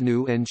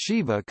 Vishnu and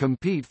Shiva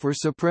compete for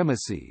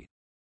supremacy.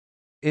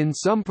 In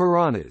some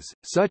Puranas,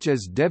 such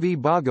as Devi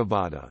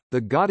Bhagavata, the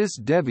goddess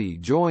Devi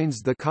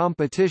joins the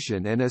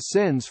competition and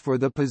ascends for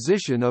the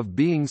position of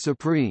being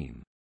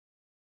supreme.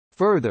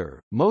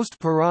 Further, most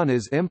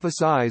Puranas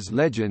emphasize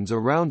legends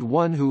around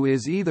one who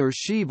is either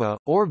Shiva,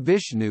 or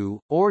Vishnu,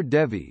 or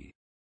Devi.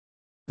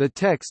 The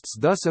texts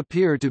thus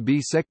appear to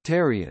be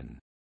sectarian.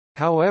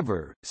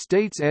 However,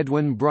 states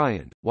Edwin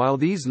Bryant, while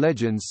these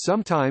legends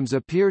sometimes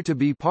appear to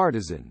be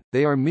partisan,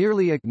 they are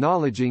merely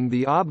acknowledging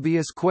the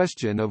obvious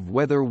question of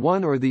whether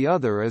one or the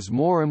other is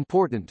more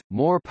important,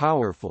 more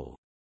powerful.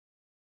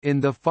 In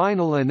the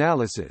final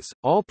analysis,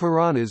 all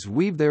Puranas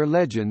weave their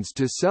legends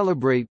to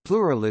celebrate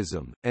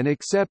pluralism, and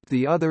accept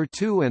the other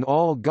two and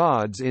all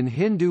gods in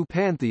Hindu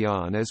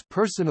pantheon as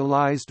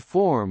personalized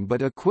form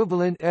but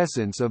equivalent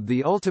essence of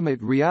the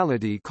ultimate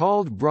reality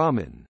called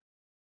Brahman.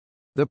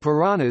 The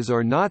Puranas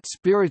are not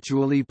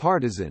spiritually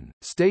partisan,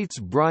 states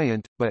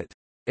Bryant, but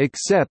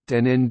accept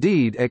and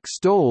indeed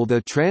extol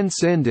the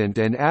transcendent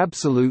and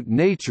absolute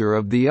nature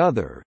of the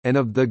other, and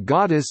of the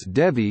goddess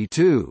Devi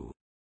too.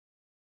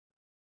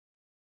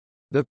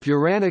 The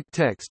Puranic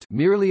text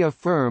merely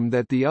affirm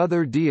that the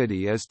other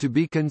deity is to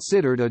be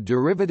considered a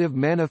derivative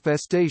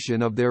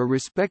manifestation of their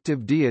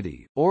respective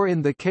deity, or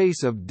in the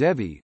case of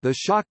Devi, the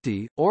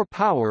Shakti, or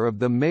power of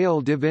the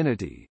male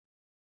divinity.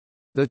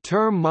 The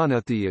term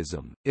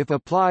monotheism, if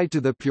applied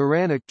to the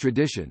Puranic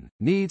tradition,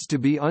 needs to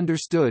be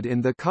understood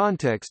in the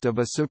context of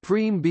a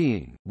supreme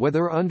being,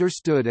 whether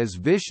understood as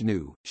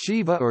Vishnu,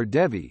 Shiva or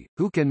Devi,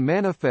 who can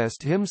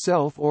manifest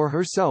himself or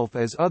herself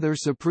as other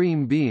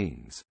supreme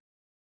beings.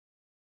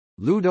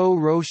 Ludo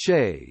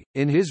Rocher,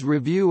 in his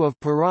review of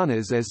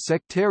Puranas as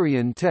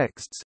sectarian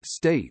texts,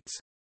 states,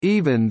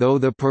 "Even though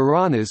the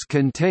Puranas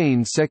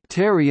contain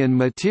sectarian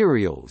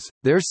materials,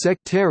 their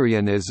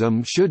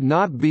sectarianism should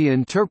not be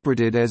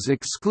interpreted as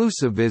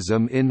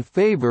exclusivism in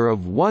favor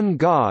of one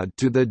god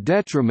to the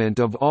detriment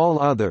of all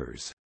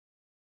others."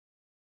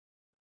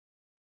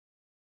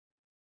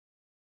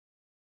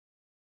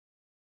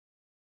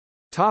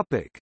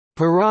 Topic: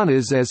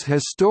 Puranas as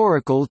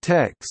historical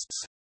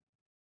texts.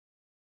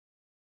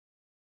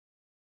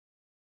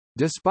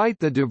 Despite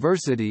the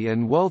diversity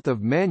and wealth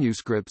of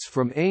manuscripts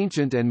from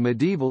ancient and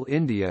medieval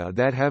India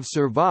that have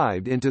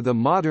survived into the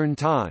modern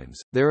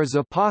times, there is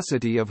a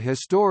paucity of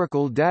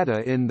historical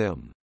data in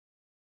them.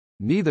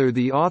 Neither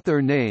the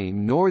author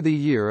name nor the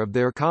year of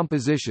their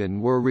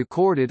composition were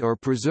recorded or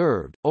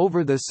preserved,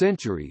 over the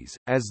centuries,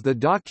 as the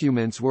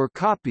documents were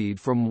copied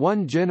from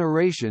one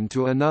generation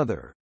to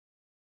another.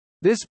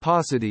 This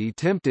paucity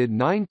tempted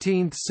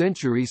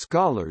 19th-century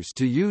scholars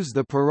to use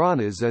the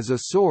Puranas as a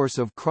source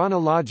of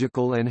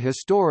chronological and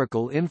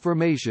historical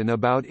information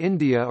about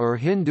India or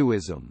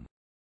Hinduism.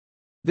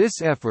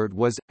 This effort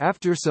was,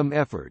 after some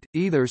effort,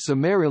 either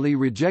summarily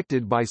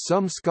rejected by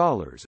some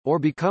scholars, or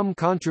become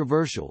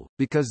controversial,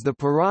 because the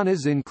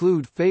Puranas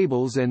include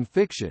fables and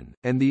fiction,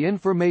 and the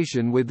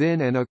information within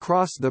and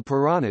across the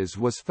Puranas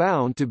was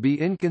found to be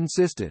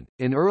inconsistent.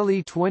 In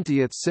early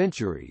 20th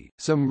century,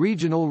 some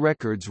regional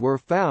records were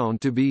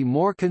found to be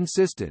more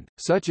consistent,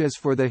 such as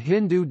for the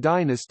Hindu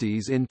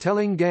dynasties in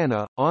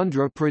Telangana,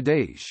 Andhra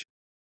Pradesh.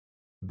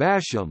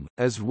 Basham,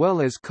 as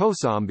well as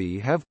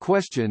Kosambi have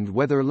questioned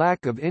whether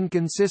lack of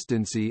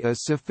inconsistency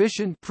is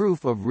sufficient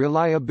proof of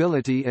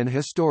reliability and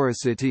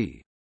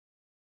historicity.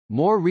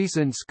 More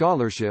recent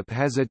scholarship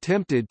has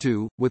attempted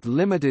to, with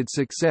limited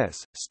success,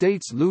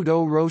 states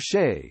Ludo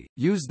Rocher,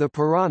 use the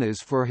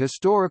Puranas for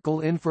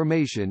historical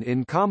information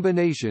in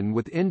combination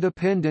with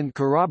independent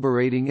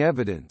corroborating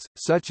evidence,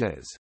 such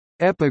as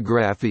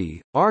epigraphy,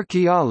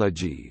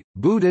 archaeology,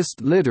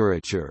 Buddhist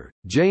literature,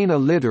 Jaina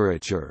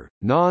literature,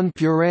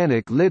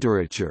 non-Puranic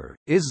literature,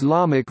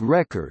 Islamic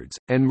records,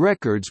 and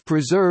records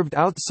preserved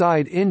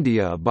outside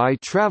India by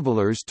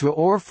travelers to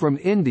or from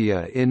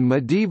India in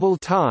medieval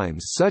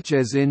times such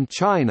as in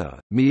China,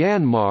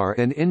 Myanmar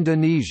and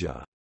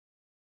Indonesia.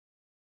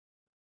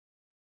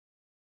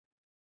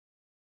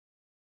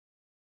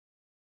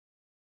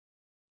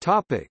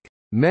 Topic: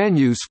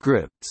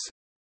 Manuscripts.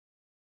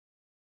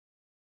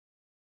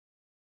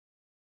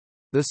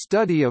 The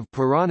study of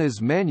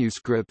Puranas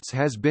manuscripts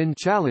has been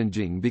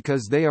challenging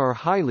because they are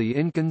highly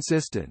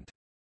inconsistent.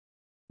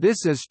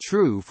 This is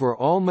true for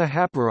all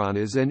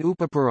Mahapuranas and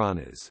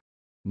Upapuranas.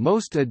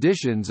 Most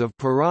editions of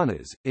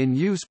Puranas, in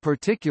use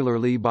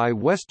particularly by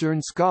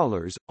Western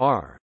scholars,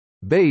 are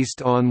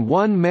based on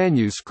one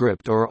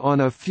manuscript or on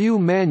a few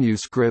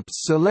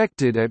manuscripts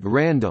selected at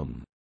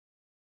random.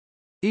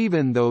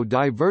 Even though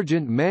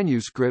divergent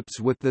manuscripts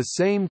with the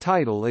same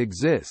title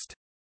exist,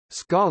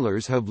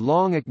 scholars have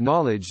long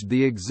acknowledged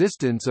the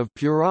existence of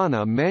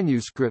Purana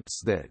manuscripts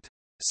that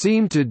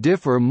seem to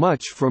differ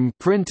much from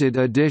printed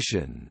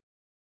edition,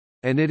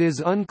 and it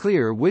is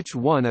unclear which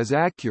one is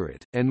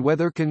accurate, and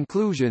whether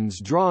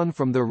conclusions drawn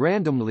from the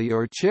randomly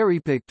or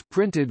cherry-picked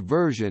printed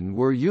version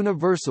were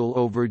universal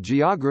over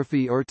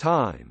geography or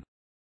time.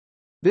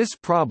 This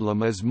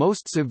problem is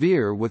most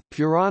severe with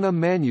Purana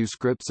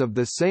manuscripts of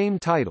the same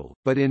title,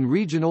 but in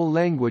regional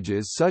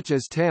languages such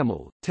as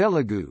Tamil,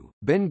 Telugu,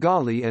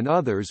 Bengali and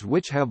others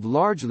which have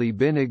largely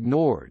been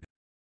ignored.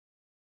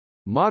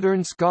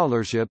 Modern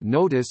scholarship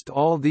noticed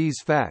all these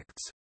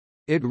facts.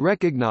 It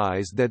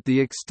recognized that the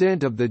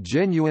extent of the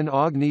genuine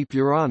Agni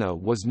Purana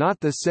was not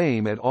the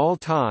same at all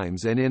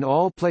times and in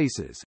all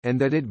places, and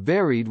that it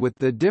varied with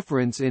the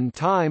difference in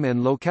time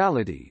and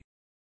locality.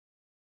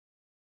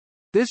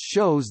 This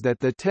shows that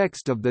the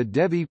text of the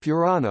Devi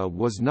Purana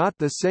was not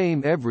the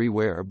same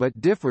everywhere but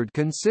differed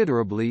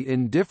considerably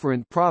in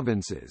different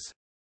provinces.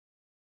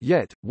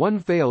 Yet, one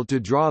failed to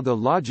draw the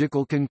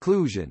logical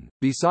conclusion,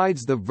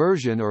 besides the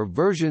version or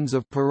versions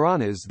of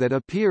Puranas that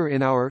appear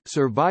in our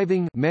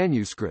surviving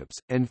manuscripts,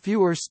 and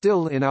fewer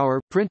still in our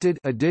printed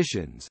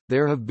editions,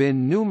 there have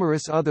been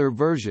numerous other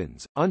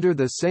versions, under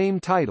the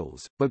same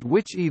titles, but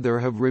which either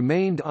have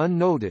remained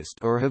unnoticed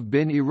or have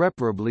been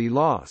irreparably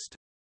lost.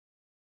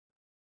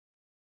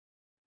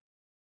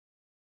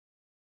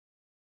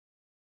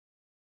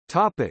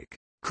 Topic: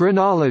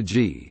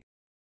 Chronology.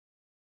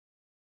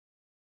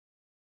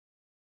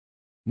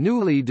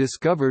 Newly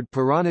discovered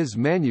Puranas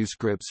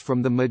manuscripts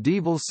from the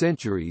medieval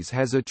centuries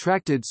has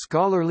attracted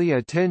scholarly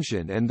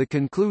attention, and the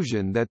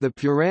conclusion that the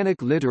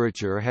Puranic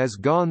literature has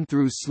gone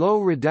through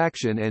slow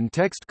redaction and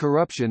text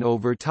corruption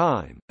over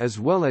time, as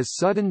well as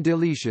sudden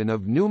deletion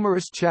of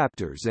numerous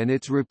chapters and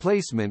its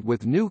replacement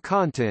with new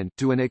content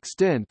to an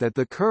extent that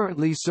the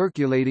currently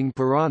circulating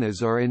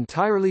Puranas are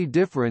entirely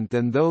different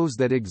than those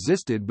that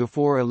existed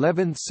before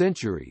 11th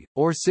century,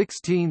 or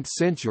 16th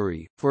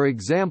century. For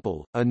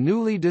example, a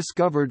newly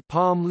discovered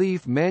palm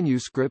leaf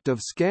manuscript of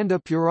Skanda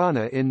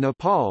Purana in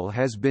Nepal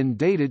has been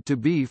dated to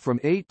be from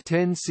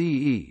 810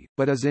 CE,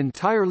 but is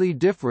entirely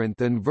different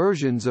than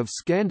versions of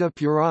Skanda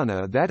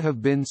Purana that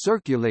have been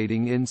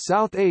circulating in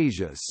South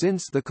Asia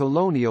since the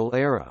colonial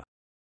era.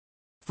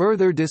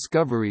 Further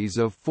discoveries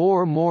of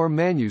 4 more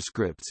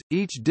manuscripts,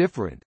 each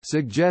different,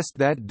 suggest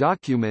that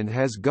document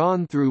has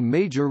gone through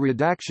major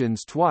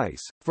redactions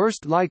twice,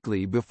 first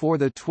likely before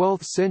the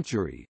 12th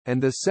century,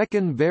 and the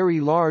second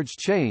very large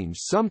change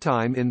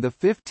sometime in the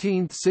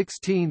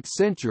 15th–16th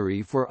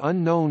century for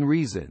unknown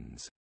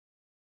reasons.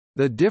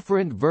 The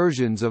different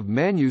versions of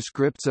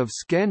manuscripts of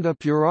Skanda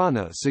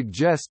Purana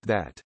suggest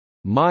that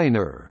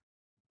minor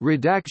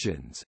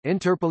redactions,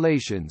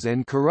 interpolations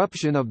and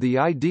corruption of the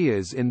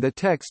ideas in the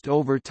text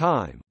over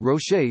time.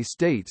 Roche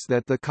states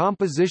that the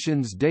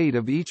composition's date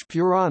of each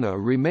Purana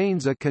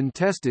remains a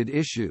contested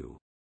issue.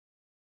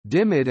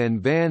 Dimmitt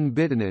and Van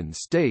Bittenen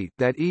state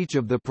that each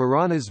of the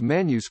Puranas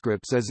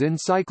manuscripts is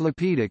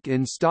encyclopedic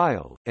in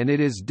style, and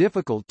it is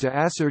difficult to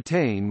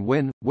ascertain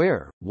when,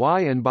 where,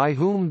 why and by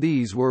whom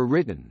these were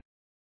written.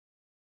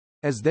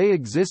 As they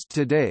exist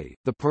today,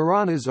 the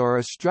Puranas are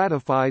a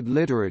stratified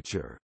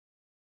literature.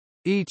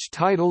 Each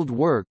titled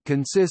work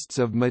consists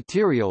of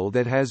material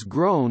that has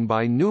grown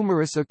by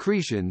numerous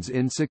accretions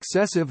in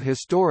successive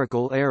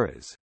historical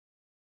eras.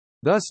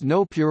 Thus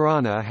no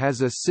Purana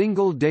has a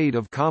single date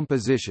of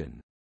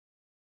composition.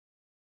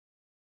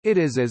 It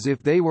is as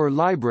if they were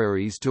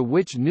libraries to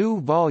which new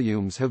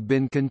volumes have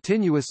been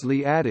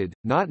continuously added,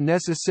 not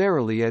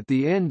necessarily at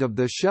the end of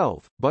the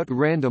shelf, but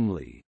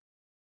randomly.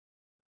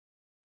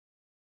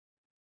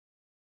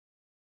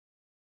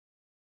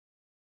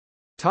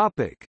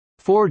 Topic: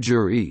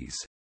 Forgeries.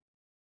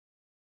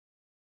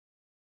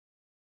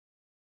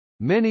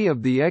 Many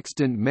of the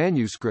extant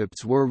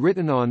manuscripts were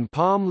written on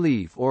palm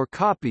leaf or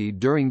copied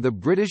during the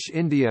British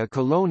India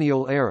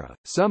colonial era,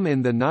 some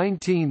in the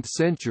 19th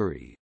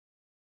century.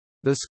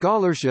 The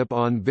scholarship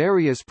on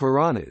various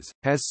Puranas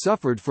has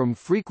suffered from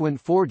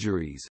frequent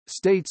forgeries,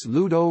 states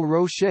Ludo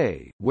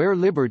Roche, where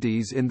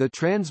liberties in the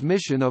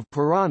transmission of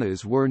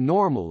Puranas were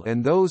normal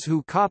and those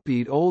who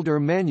copied older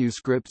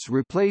manuscripts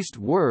replaced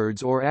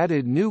words or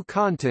added new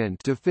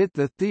content to fit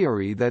the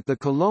theory that the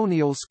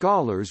colonial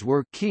scholars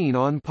were keen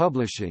on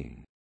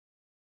publishing.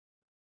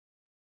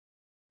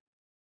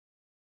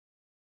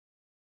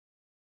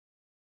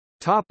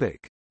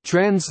 Topic: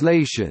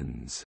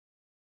 Translations.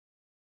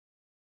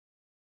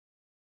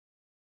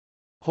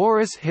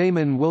 Horace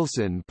Hayman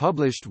Wilson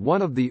published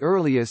one of the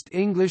earliest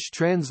English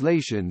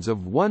translations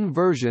of one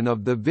version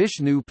of the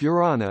Vishnu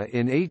Purana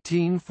in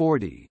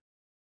 1840.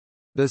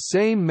 The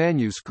same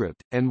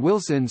manuscript, and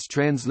Wilson's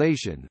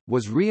translation,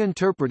 was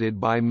reinterpreted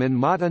by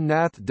Manmata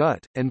Nath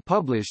Dutt, and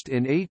published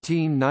in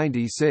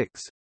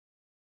 1896.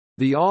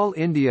 The All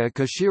India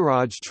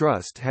Kashiraj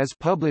Trust has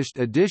published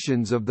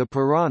editions of the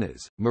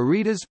Puranas.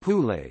 Maridas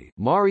Pule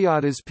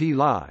Mariadas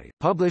Pillai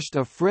published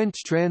a French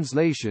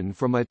translation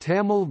from a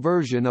Tamil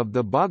version of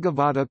the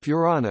Bhagavata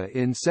Purana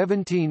in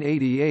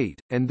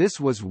 1788, and this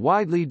was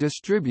widely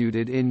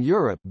distributed in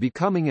Europe,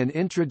 becoming an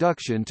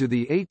introduction to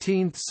the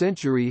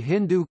 18th-century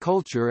Hindu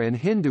culture and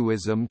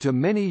Hinduism to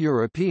many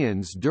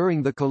Europeans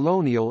during the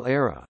colonial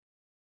era.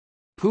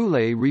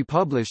 Pule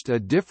republished a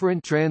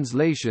different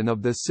translation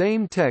of the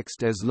same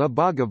text as La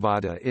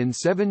Bhagavata in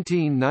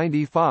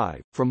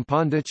 1795, from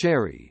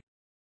Pondicherry.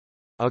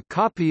 A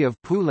copy of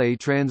Pule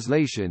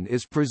translation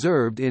is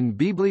preserved in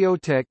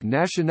Bibliothèque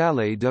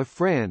Nationale de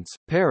France,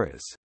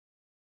 Paris.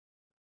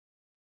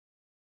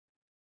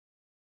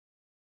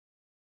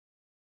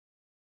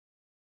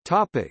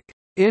 Topic: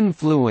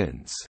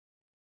 Influence.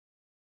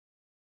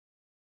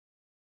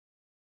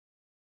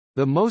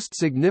 The most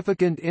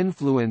significant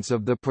influence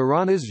of the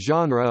Puranas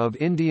genre of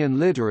Indian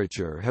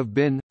literature have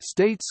been,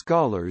 state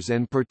scholars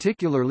and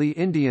particularly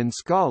Indian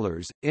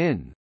scholars,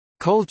 in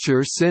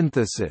culture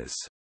synthesis,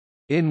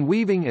 In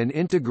weaving and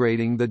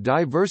integrating the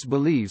diverse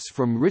beliefs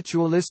from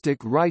ritualistic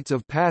rites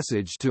of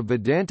passage to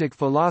Vedantic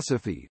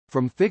philosophy,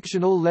 from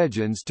fictional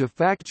legends to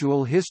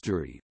factual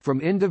history,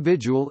 from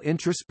individual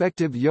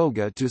introspective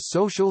yoga to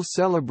social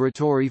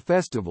celebratory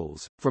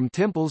festivals, from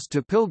temples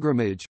to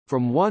pilgrimage,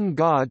 from one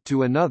god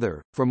to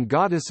another, from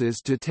goddesses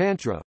to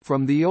tantra,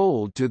 from the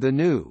old to the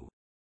new.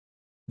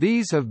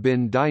 These have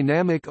been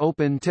dynamic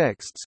open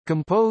texts,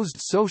 composed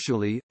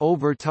socially,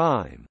 over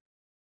time.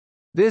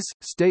 This,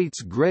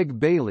 states Greg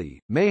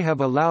Bailey, may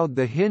have allowed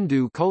the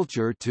Hindu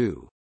culture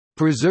to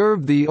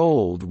preserve the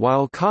old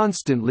while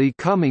constantly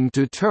coming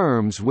to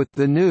terms with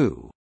the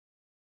new,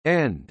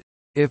 and,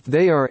 if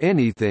they are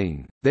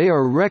anything, they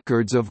are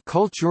records of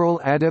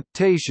cultural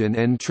adaptation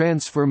and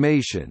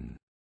transformation.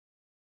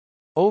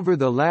 Over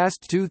the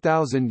last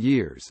 2,000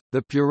 years,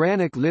 the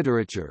Puranic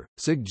literature,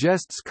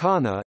 suggests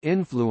Kana,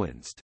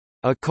 influenced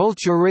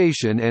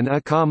acculturation and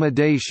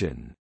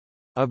accommodation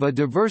of a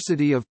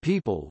diversity of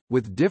people,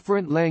 with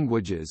different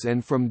languages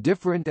and from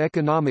different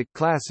economic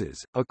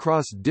classes,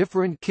 across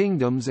different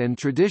kingdoms and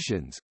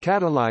traditions,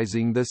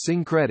 catalyzing the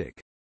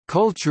syncretic,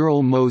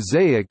 cultural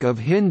mosaic of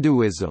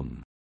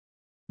Hinduism.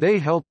 They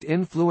helped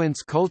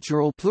influence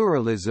cultural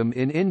pluralism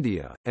in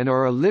India, and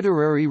are a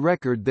literary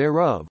record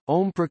thereof.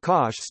 Om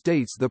Prakash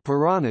states the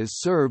Puranas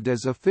served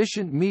as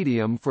efficient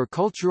medium for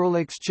cultural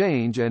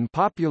exchange and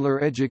popular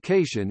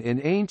education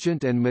in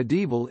ancient and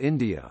medieval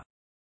India.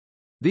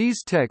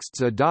 These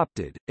texts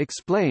adopted,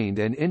 explained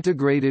and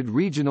integrated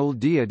regional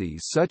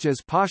deities such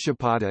as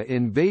Pashupata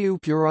in Vayu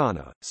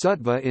Purana,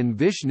 Sattva in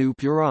Vishnu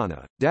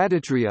Purana,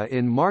 Dattatreya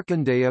in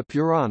Markandeya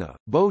Purana,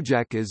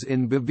 Bojakas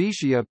in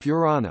Bhavishya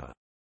Purana.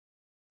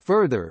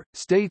 Further,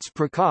 states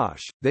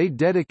Prakash, they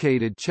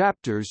dedicated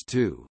chapters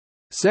to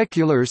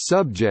secular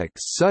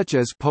subjects such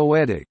as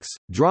poetics,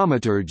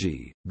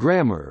 dramaturgy,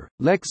 grammar,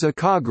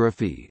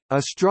 lexicography,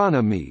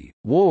 astronomy,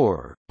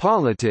 war,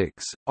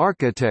 politics,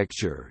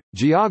 architecture,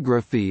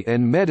 geography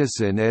and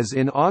medicine as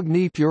in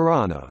Agni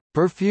Purana,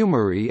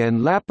 perfumery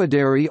and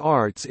lapidary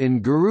arts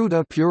in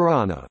Garuda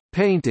Purana,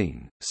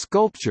 painting,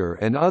 sculpture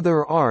and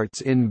other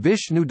arts in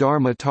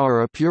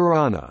Vishnudharmatara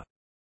Purana.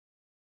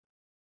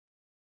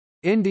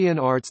 Indian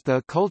arts.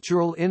 The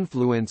cultural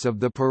influence of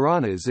the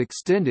Puranas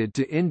extended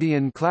to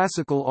Indian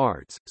classical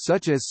arts,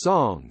 such as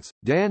songs,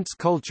 dance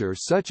culture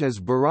such as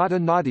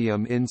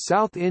Bharatanatyam in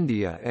South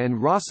India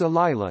and Rasa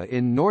Lila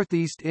in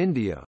northeast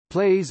India,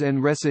 plays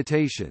and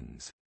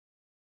recitations.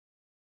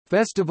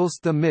 Festivals.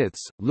 The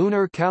myths,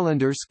 lunar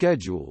calendar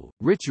schedule,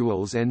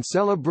 rituals and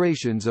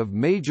celebrations of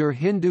major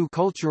Hindu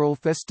cultural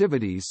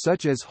festivities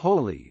such as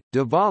Holi,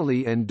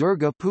 Diwali and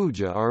Durga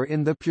Puja are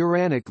in the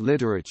Puranic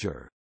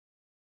literature.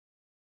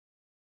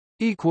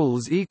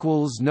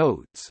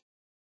 Notes